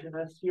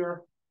endogenous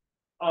here.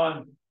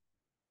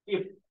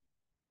 If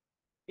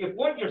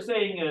what you're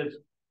saying is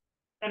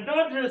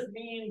endogenous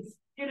means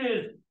it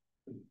is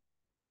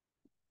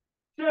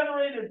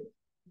generated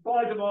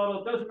by the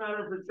model, it doesn't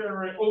matter if it's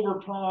generated over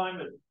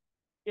time,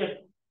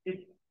 it's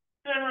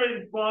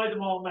generated by the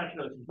model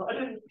mechanism. So I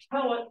didn't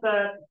tell it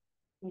that.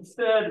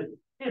 Instead,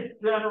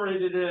 it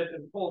generated it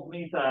and told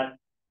me that.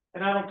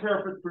 And I don't care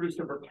if it's produced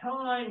over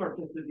time or if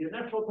it's the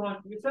initial time.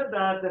 If you said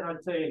that, then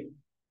I'd say,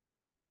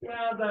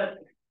 yeah, that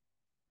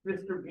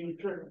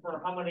distribution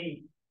for how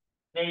many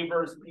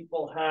neighbors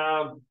people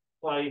have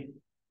by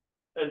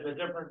the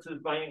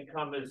differences by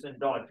income is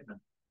endogenous.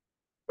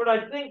 But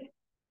I think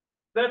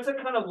that's a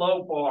kind of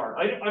low bar.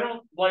 I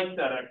don't like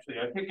that, actually.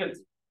 I think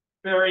it's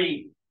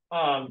very,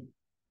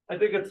 I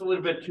think it's a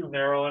little bit too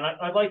narrow. And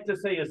I'd like to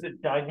say, is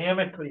it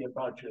dynamically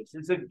endogenous?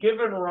 Is it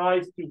given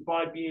rise to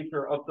by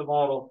behavior of the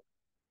model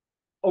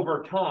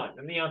over time?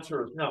 And the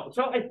answer is no.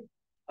 So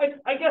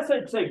I guess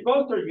I'd say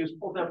both are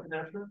useful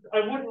definitions.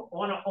 I wouldn't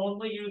want to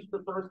only use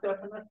the first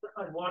definition.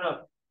 I'd want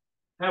to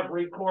have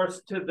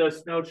recourse to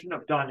this notion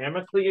of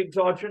dynamically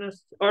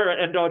exogenous or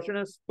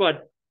endogenous,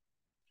 but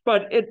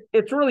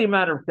it's really a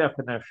matter of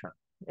definition.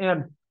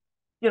 And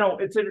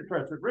it's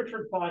interesting.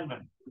 Richard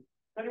Feynman.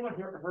 Anyone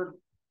here heard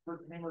the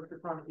name of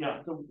Richard Feynman?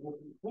 Yeah. So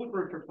who's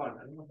Richard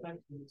Feynman? Anyone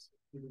think?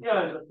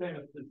 Yeah, he's a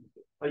famous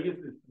physicist. I use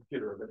his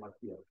computer. That might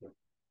be okay.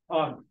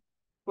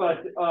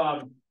 But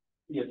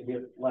he had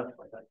left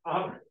like that.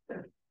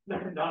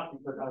 Not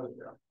because I was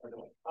there, by the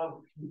way.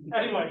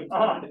 Anyway,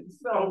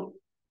 so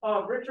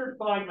Richard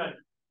Feynman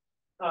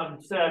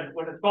said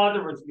when his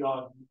father was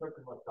young, he took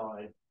him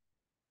aside,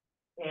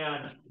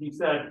 and he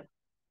said,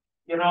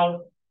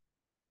 if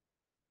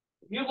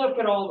you look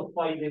at all the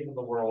fighting in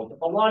the world,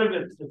 a lot of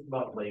it's just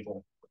about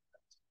labels.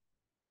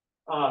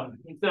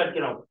 He said,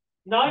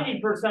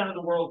 90% of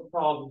the world's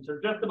problems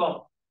are just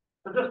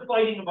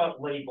fighting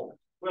about labels,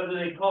 whether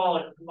they call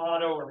it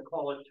tomato or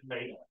call it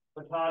tomato,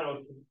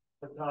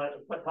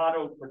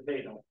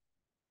 potato.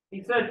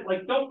 He said,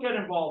 don't get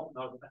involved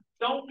in those things.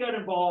 Don't get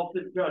involved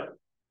in just,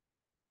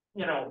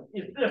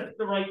 is this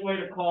the right way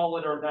to call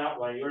it or that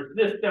way? Or is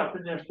this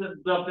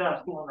definition the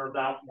best one or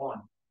that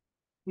one?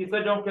 He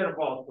said, don't get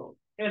involved in those.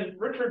 And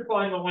Richard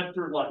Feynman went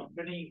through life,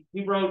 and he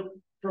wrote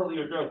Surely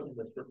You're Joking,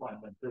 Mr.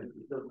 Feynman,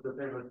 the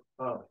famous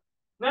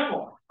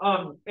memoir.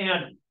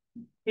 And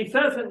he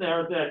says in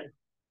there that,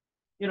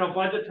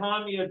 by the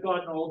time he had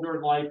gotten older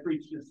in life,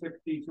 reached his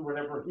 60s or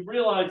whatever, he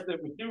realized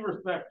that with due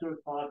respect to his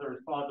father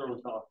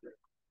was off there.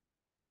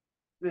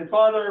 His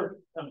father,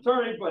 I'm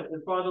sorry, but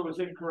his father was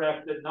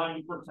incorrect that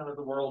 90% of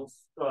the world's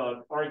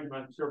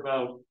arguments are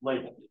about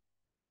labels.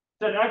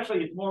 Said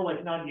actually it's more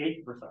like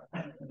 98%.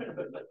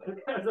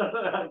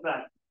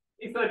 That.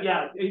 He said,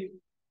 yeah,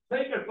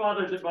 take your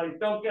father's advice,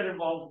 don't get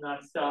involved in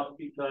that stuff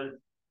because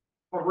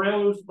a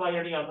rose by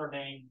any other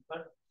name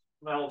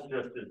smells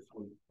just as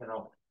sweet,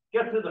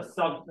 Get to the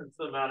substance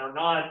of the matter,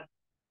 not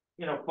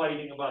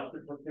fighting about the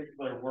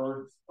particular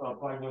words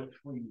by which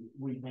we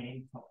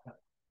name something.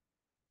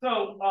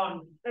 So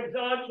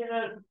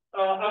exogenous,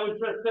 I would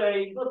just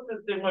say, let's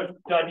distinguish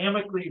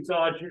dynamically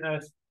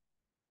exogenous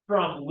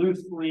from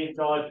loosely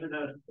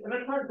exogenous. And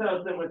it turns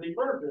out that with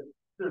emergence,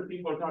 there's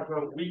people who talk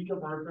about weak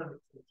emergence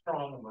and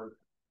strong emergence,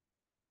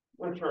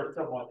 which are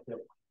somewhat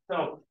different.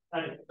 So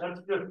anyway,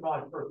 that's just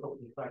my personal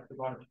perspective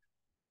on it.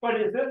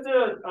 But is this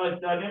a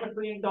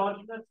dynamically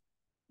endogenous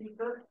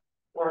feature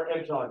or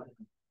exogenous?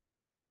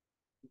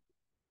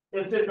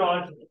 It's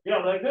endogenous.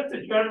 Yeah, like this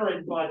is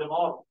generated by the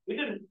model. We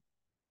didn't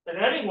in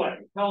any way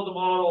tell the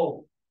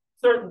model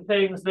certain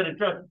things that it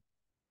just,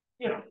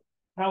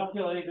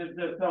 calculated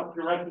this up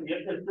directly.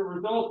 It's the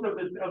result of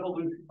its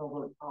evolution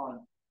over time.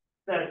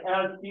 That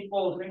as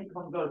people's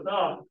income goes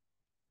up,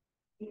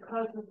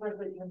 because of where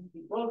they tend to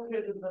be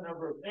located, the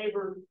number of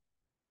neighbors,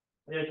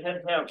 they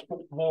tend to have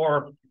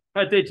more,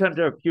 they tend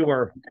to have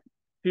fewer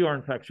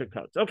infection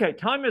codes. Okay,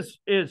 time is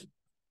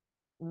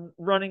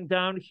running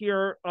down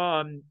here.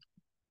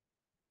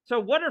 So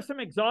what are some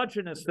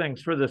exogenous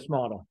things for this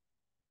model?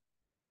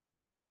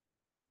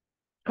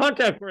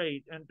 Contact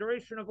rate and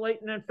duration of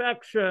latent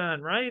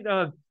infection, right?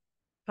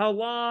 How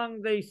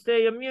long they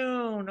stay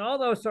immune, all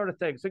those sort of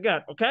things.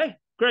 Again, okay,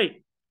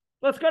 great.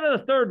 Let's go to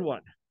the third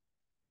one.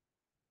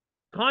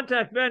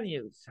 Contact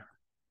venues.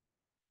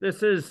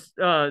 This is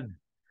the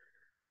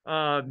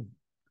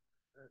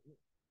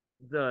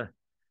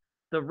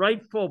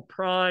rightful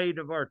pride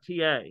of our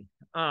TA.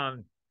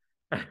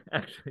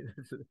 Actually,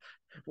 this is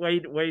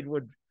Wade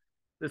would.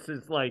 This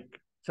is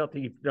like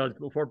something he does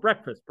before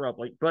breakfast,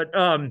 probably. But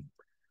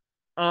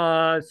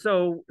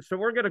so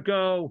we're gonna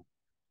go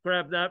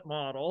grab that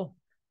model.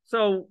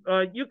 So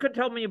you could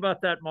tell me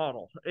about that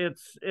model. It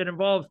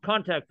involves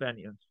contact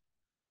venues,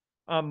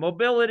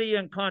 mobility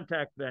and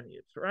contact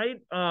venues,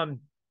 right?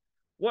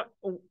 What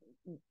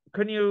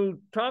can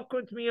you talk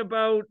with me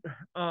about?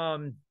 Oh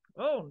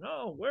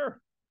no,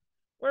 where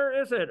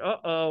is it?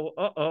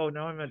 Uh-oh,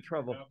 now I'm in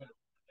trouble.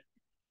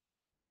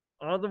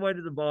 All the way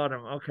to the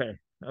bottom. Okay.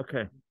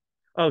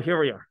 Oh, here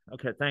we are.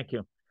 Okay, thank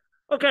you.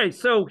 Okay,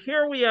 so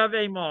here we have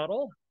a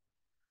model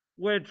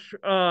which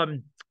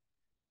we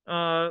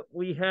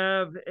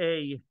have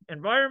a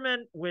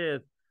environment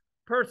with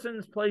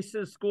persons,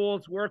 places,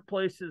 schools,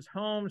 workplaces,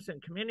 homes,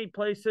 and community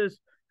places.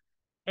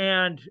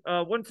 And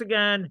once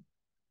again,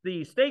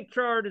 the state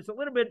chart is a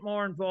little bit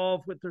more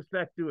involved with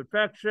respect to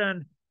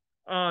infection,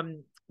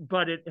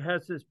 but it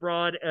has this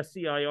broad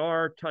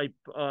SCIR type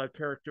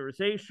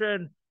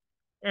characterization.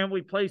 And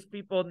we place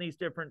people in these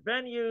different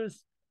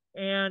venues,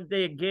 and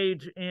they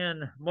engage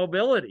in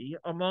mobility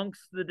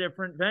amongst the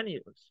different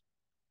venues.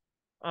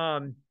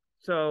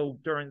 So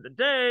during the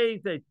day,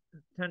 they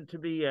tend to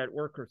be at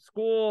work or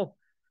school,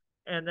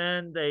 and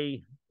then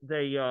they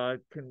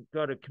can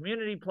go to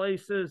community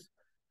places,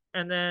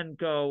 and then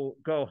go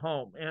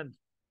home. And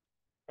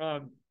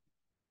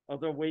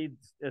although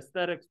Wade's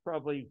aesthetics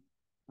probably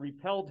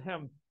repelled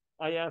him,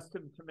 I asked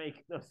him to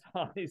make the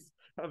size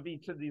of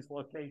each of these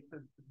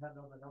locations depend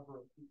on the number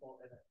of people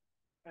in it.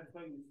 And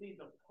so you see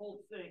the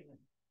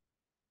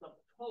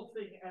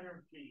pulsing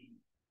energy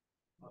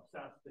of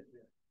Saskia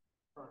in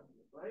front of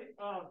you, right?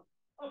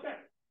 Okay,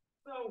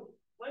 so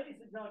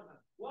ladies and gentlemen,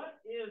 what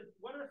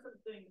are some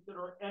things that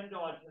are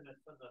endogenous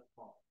in this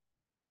model?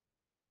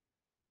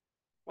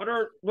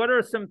 What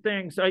are some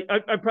things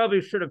I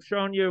probably should have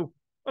shown you?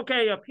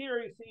 Okay, up here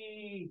you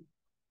see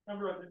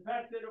number of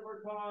infected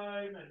over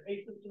time, and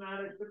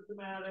asymptomatic,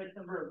 symptomatic,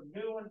 number of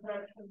new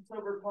infections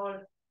over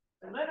time,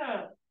 and then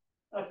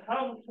a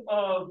count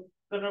of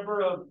the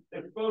number of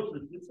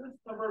exposures. Is this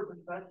number of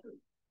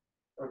infections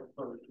or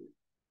exposures?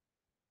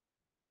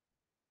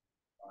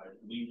 I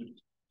believe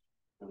it's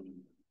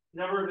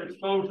Number of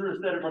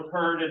exposures that have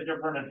occurred in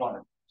different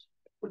environments,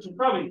 which is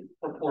probably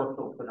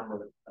proportional to the number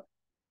of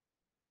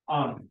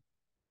infections.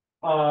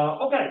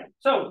 Okay,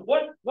 so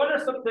what are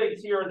some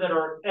things here that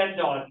are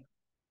endogenous?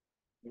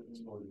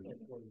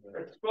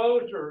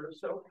 Exposures,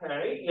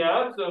 okay,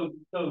 yeah, so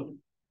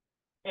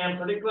and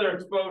particular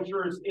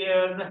exposures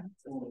in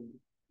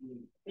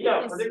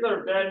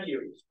particular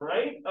venues,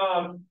 right?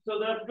 So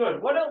that's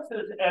good. What else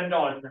is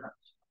endogenous?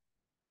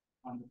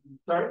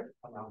 Sorry?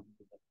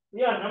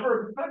 Yeah,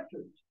 number of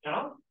infections.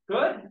 Yeah,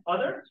 good.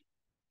 Others?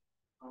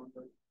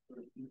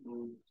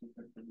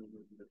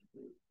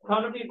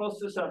 How many people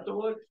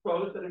susceptible,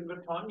 exposed at a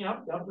good time? Yeah,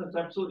 that's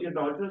absolutely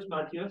endogenous,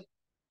 Matthias.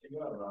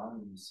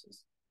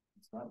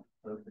 it's not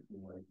perfectly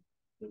like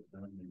there's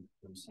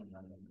some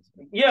randomness.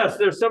 Yes,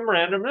 there's some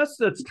randomness.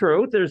 That's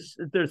true. There's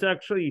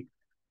actually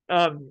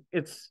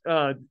it's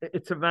a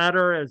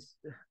matter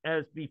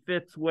as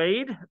befits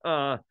Wade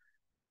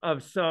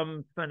of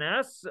some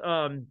finesse.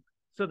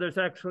 So there's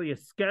actually a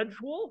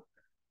schedule,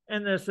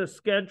 and there's a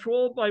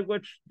schedule by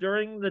which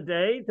during the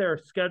day their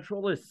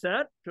schedule is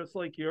set, just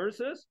like yours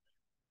is.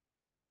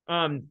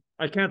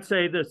 I can't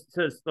say this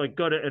says like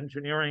go to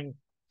engineering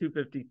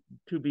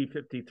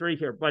 2B53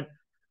 here, but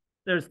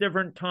there's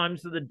different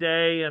times of the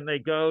day and they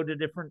go to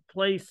different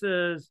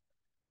places,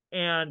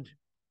 and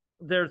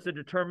there's a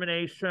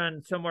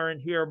determination somewhere in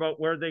here about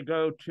where they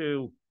go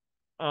to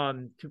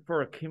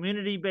for a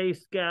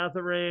community-based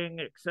gathering,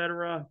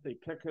 etc. They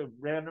pick a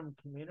random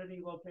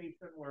community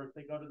location where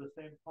they go to the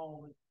same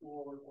home and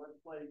school and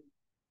workplace.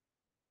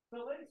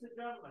 So, ladies and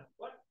gentlemen,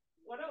 what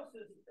else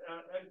is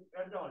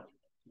endogenous?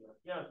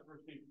 Yes,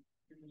 proceed.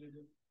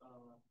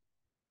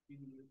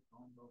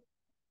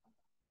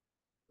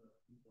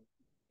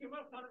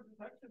 Amount of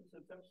infections,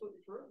 that's absolutely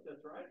true.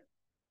 That's right.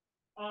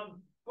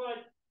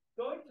 But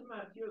going to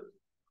Matthew's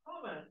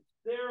comment,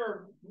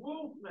 their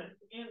movement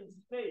in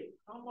space,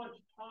 how much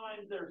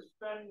they're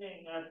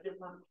spending at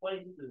different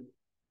places.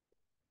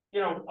 You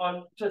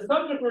know, to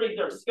some degree,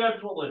 their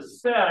schedule is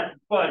set,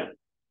 but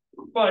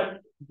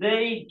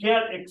they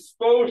get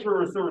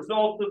exposure as a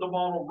result of the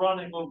model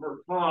running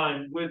over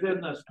time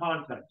within this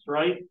context,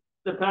 right?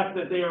 The fact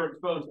that they are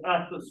exposed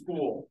at the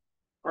school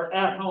or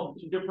at home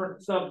to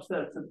different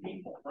subsets of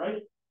people,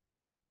 right?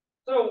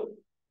 So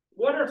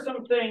what are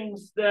some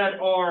things that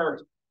are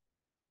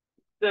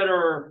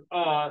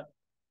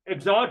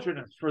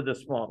exogenous for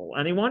this model?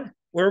 Anyone?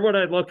 Where would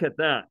I look at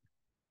that?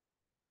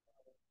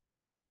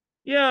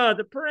 Yeah,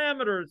 the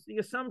parameters, the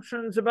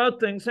assumptions about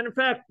things. And in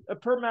fact,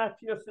 per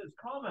Matthias's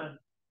comment,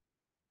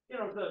 you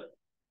know,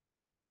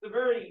 the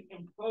very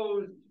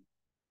imposed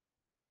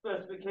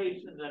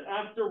specification that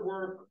after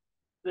work,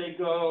 they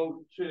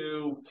go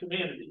to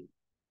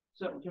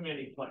some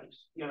community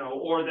place, you know,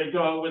 or they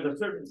go with a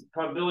certain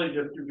probability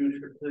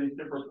distribution to these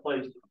different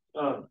places.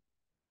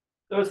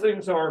 Those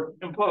things are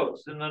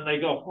imposed, and then they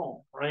go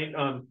home, right?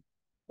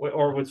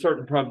 Or with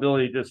certain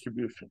probability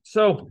distribution.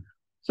 So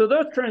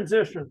those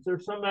transitions,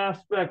 there's some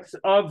aspects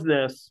of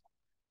this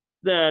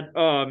that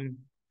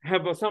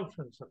have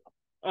assumptions in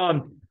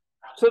them.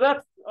 So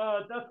that's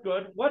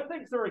good. What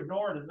things are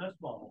ignored in this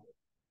model?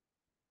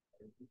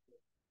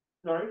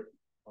 Sorry?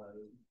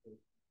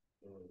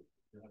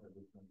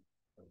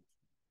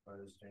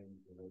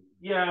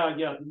 Yeah,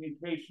 the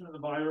mutation of the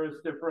virus,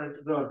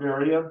 different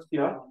variants,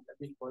 yeah.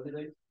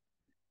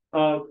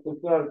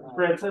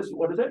 Francis,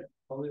 what is it?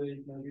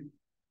 Holidays,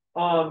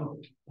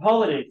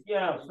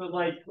 yeah. So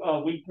like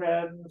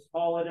weekends,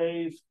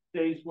 holidays,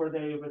 days where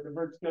they have a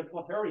diverse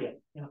schedule area.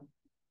 Yeah.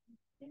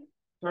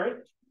 Sorry?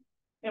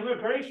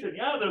 Immigration,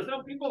 yeah, there's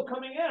no people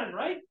coming in,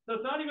 right?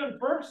 There's not even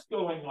births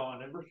going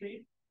on, ever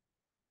see?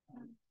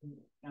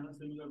 Kind of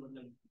similar with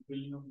the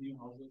building of new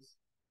houses.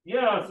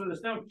 Yeah, so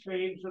there's no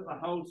change in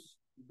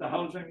the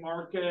housing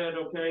market,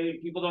 okay?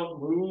 People don't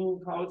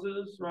move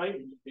houses, right?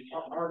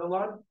 Aren't a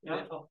lot?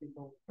 Yeah.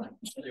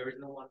 There is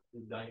no one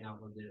who's dying out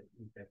of the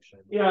infection.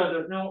 Yeah,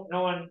 there's no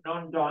one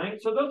dying.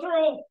 So those are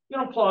all, you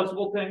know,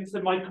 plausible things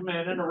that might come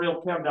in a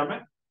real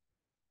pandemic.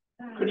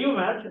 Could you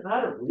imagine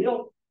that? A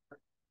real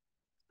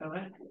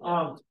pandemic?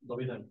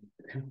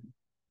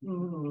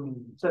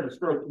 Instead of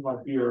stroking my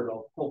beard,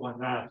 I'll pull my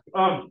mask.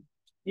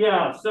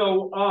 Yeah,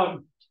 so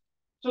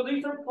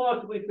these are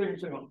plausibly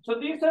things. So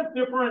these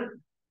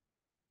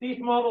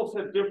models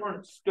have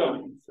different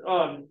scopes.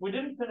 We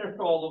didn't finish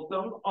all of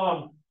them.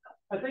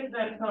 I think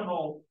next time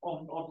I'll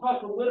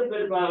talk a little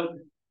bit about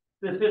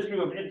this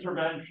issue of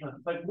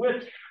interventions, like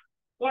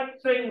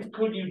what things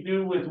could you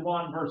do with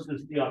one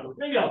versus the other?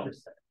 Maybe I'll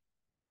just say,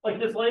 like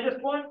this latest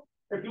one,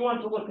 if you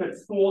want to look at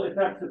school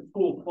effects of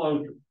school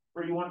closure,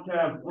 or you want to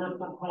have work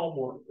from home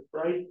workers,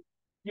 right?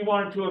 You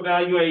wanted to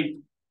evaluate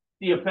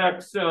the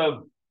effects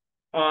of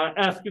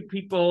asking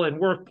people in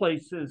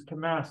workplaces to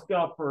mask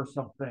up or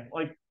something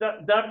like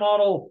that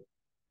model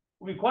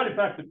will be quite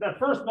effective. That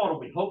first model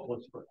will be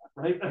hopeless for that,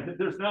 right?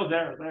 There's no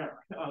there.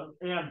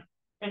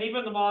 And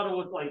even the model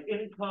with like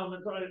income,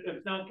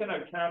 it's not going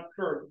to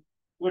capture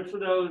which of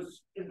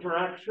those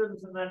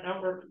interactions in that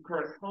network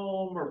occur at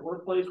home or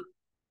workplace.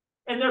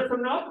 And there's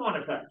some knock-on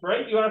effects,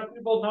 right? You ask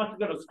people not to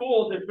go to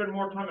school, they spend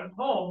more time at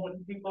home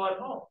with people at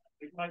home.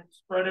 They might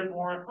spread it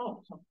more at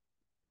home.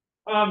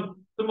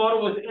 The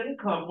model with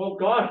income, well,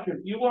 gosh, if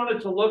you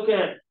wanted to look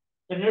at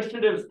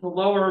initiatives to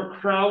lower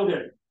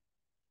crowding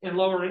in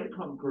lower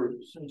income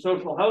groups and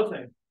social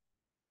housing,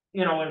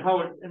 you know, and how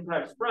it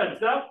impacts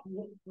spreads, that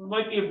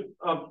might be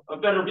a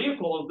better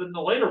vehicle than the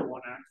later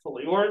one,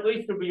 actually, or at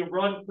least it would be a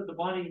run for the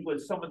money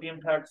with some of the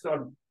impacts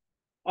on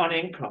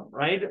income,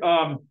 right?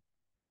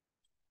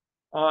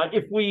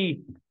 If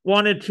we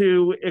wanted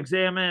to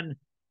examine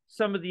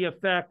some of the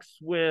effects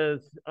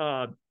with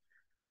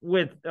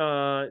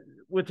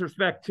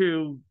respect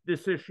to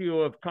this issue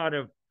of kind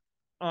of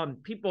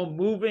people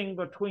moving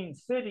between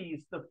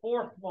cities, the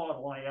fourth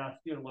model I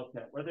asked you to look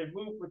at, where they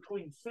move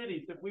between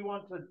cities, if we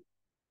want to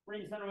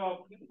reason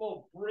about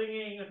people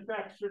bringing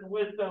infection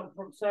with them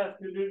from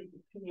Saskatoon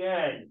to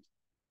PA,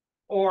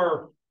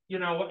 or, you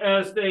know,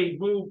 as they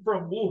move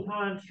from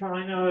Wuhan,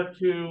 China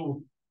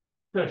to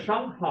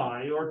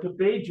Shanghai or to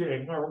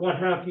Beijing or what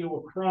have you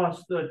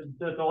across the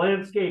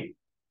landscape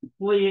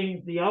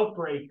fleeing the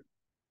outbreak,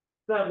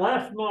 that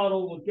last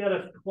model will get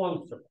us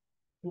closer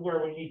to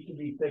where we need to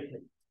be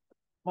thinking.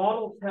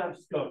 Models have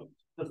scopes.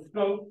 The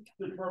scopes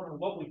determine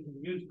what we can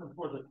use them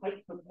for, the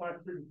types of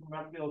questions we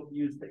might be able to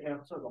use to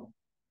answer them.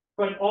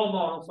 But all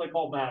models, like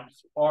all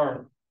maps,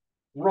 are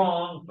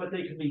wrong, but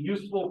they can be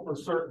useful for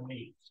certain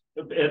needs.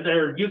 And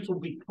they're useful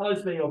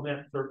because they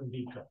omit certain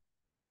details.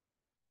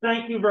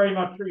 Thank you very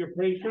much for your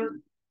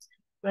patience.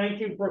 Thank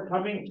you for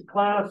coming to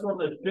class on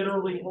this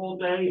bitterly cold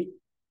day.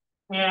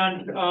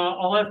 And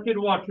I'll ask you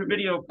to watch a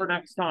video for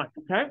next time,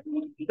 okay?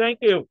 Thank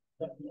you.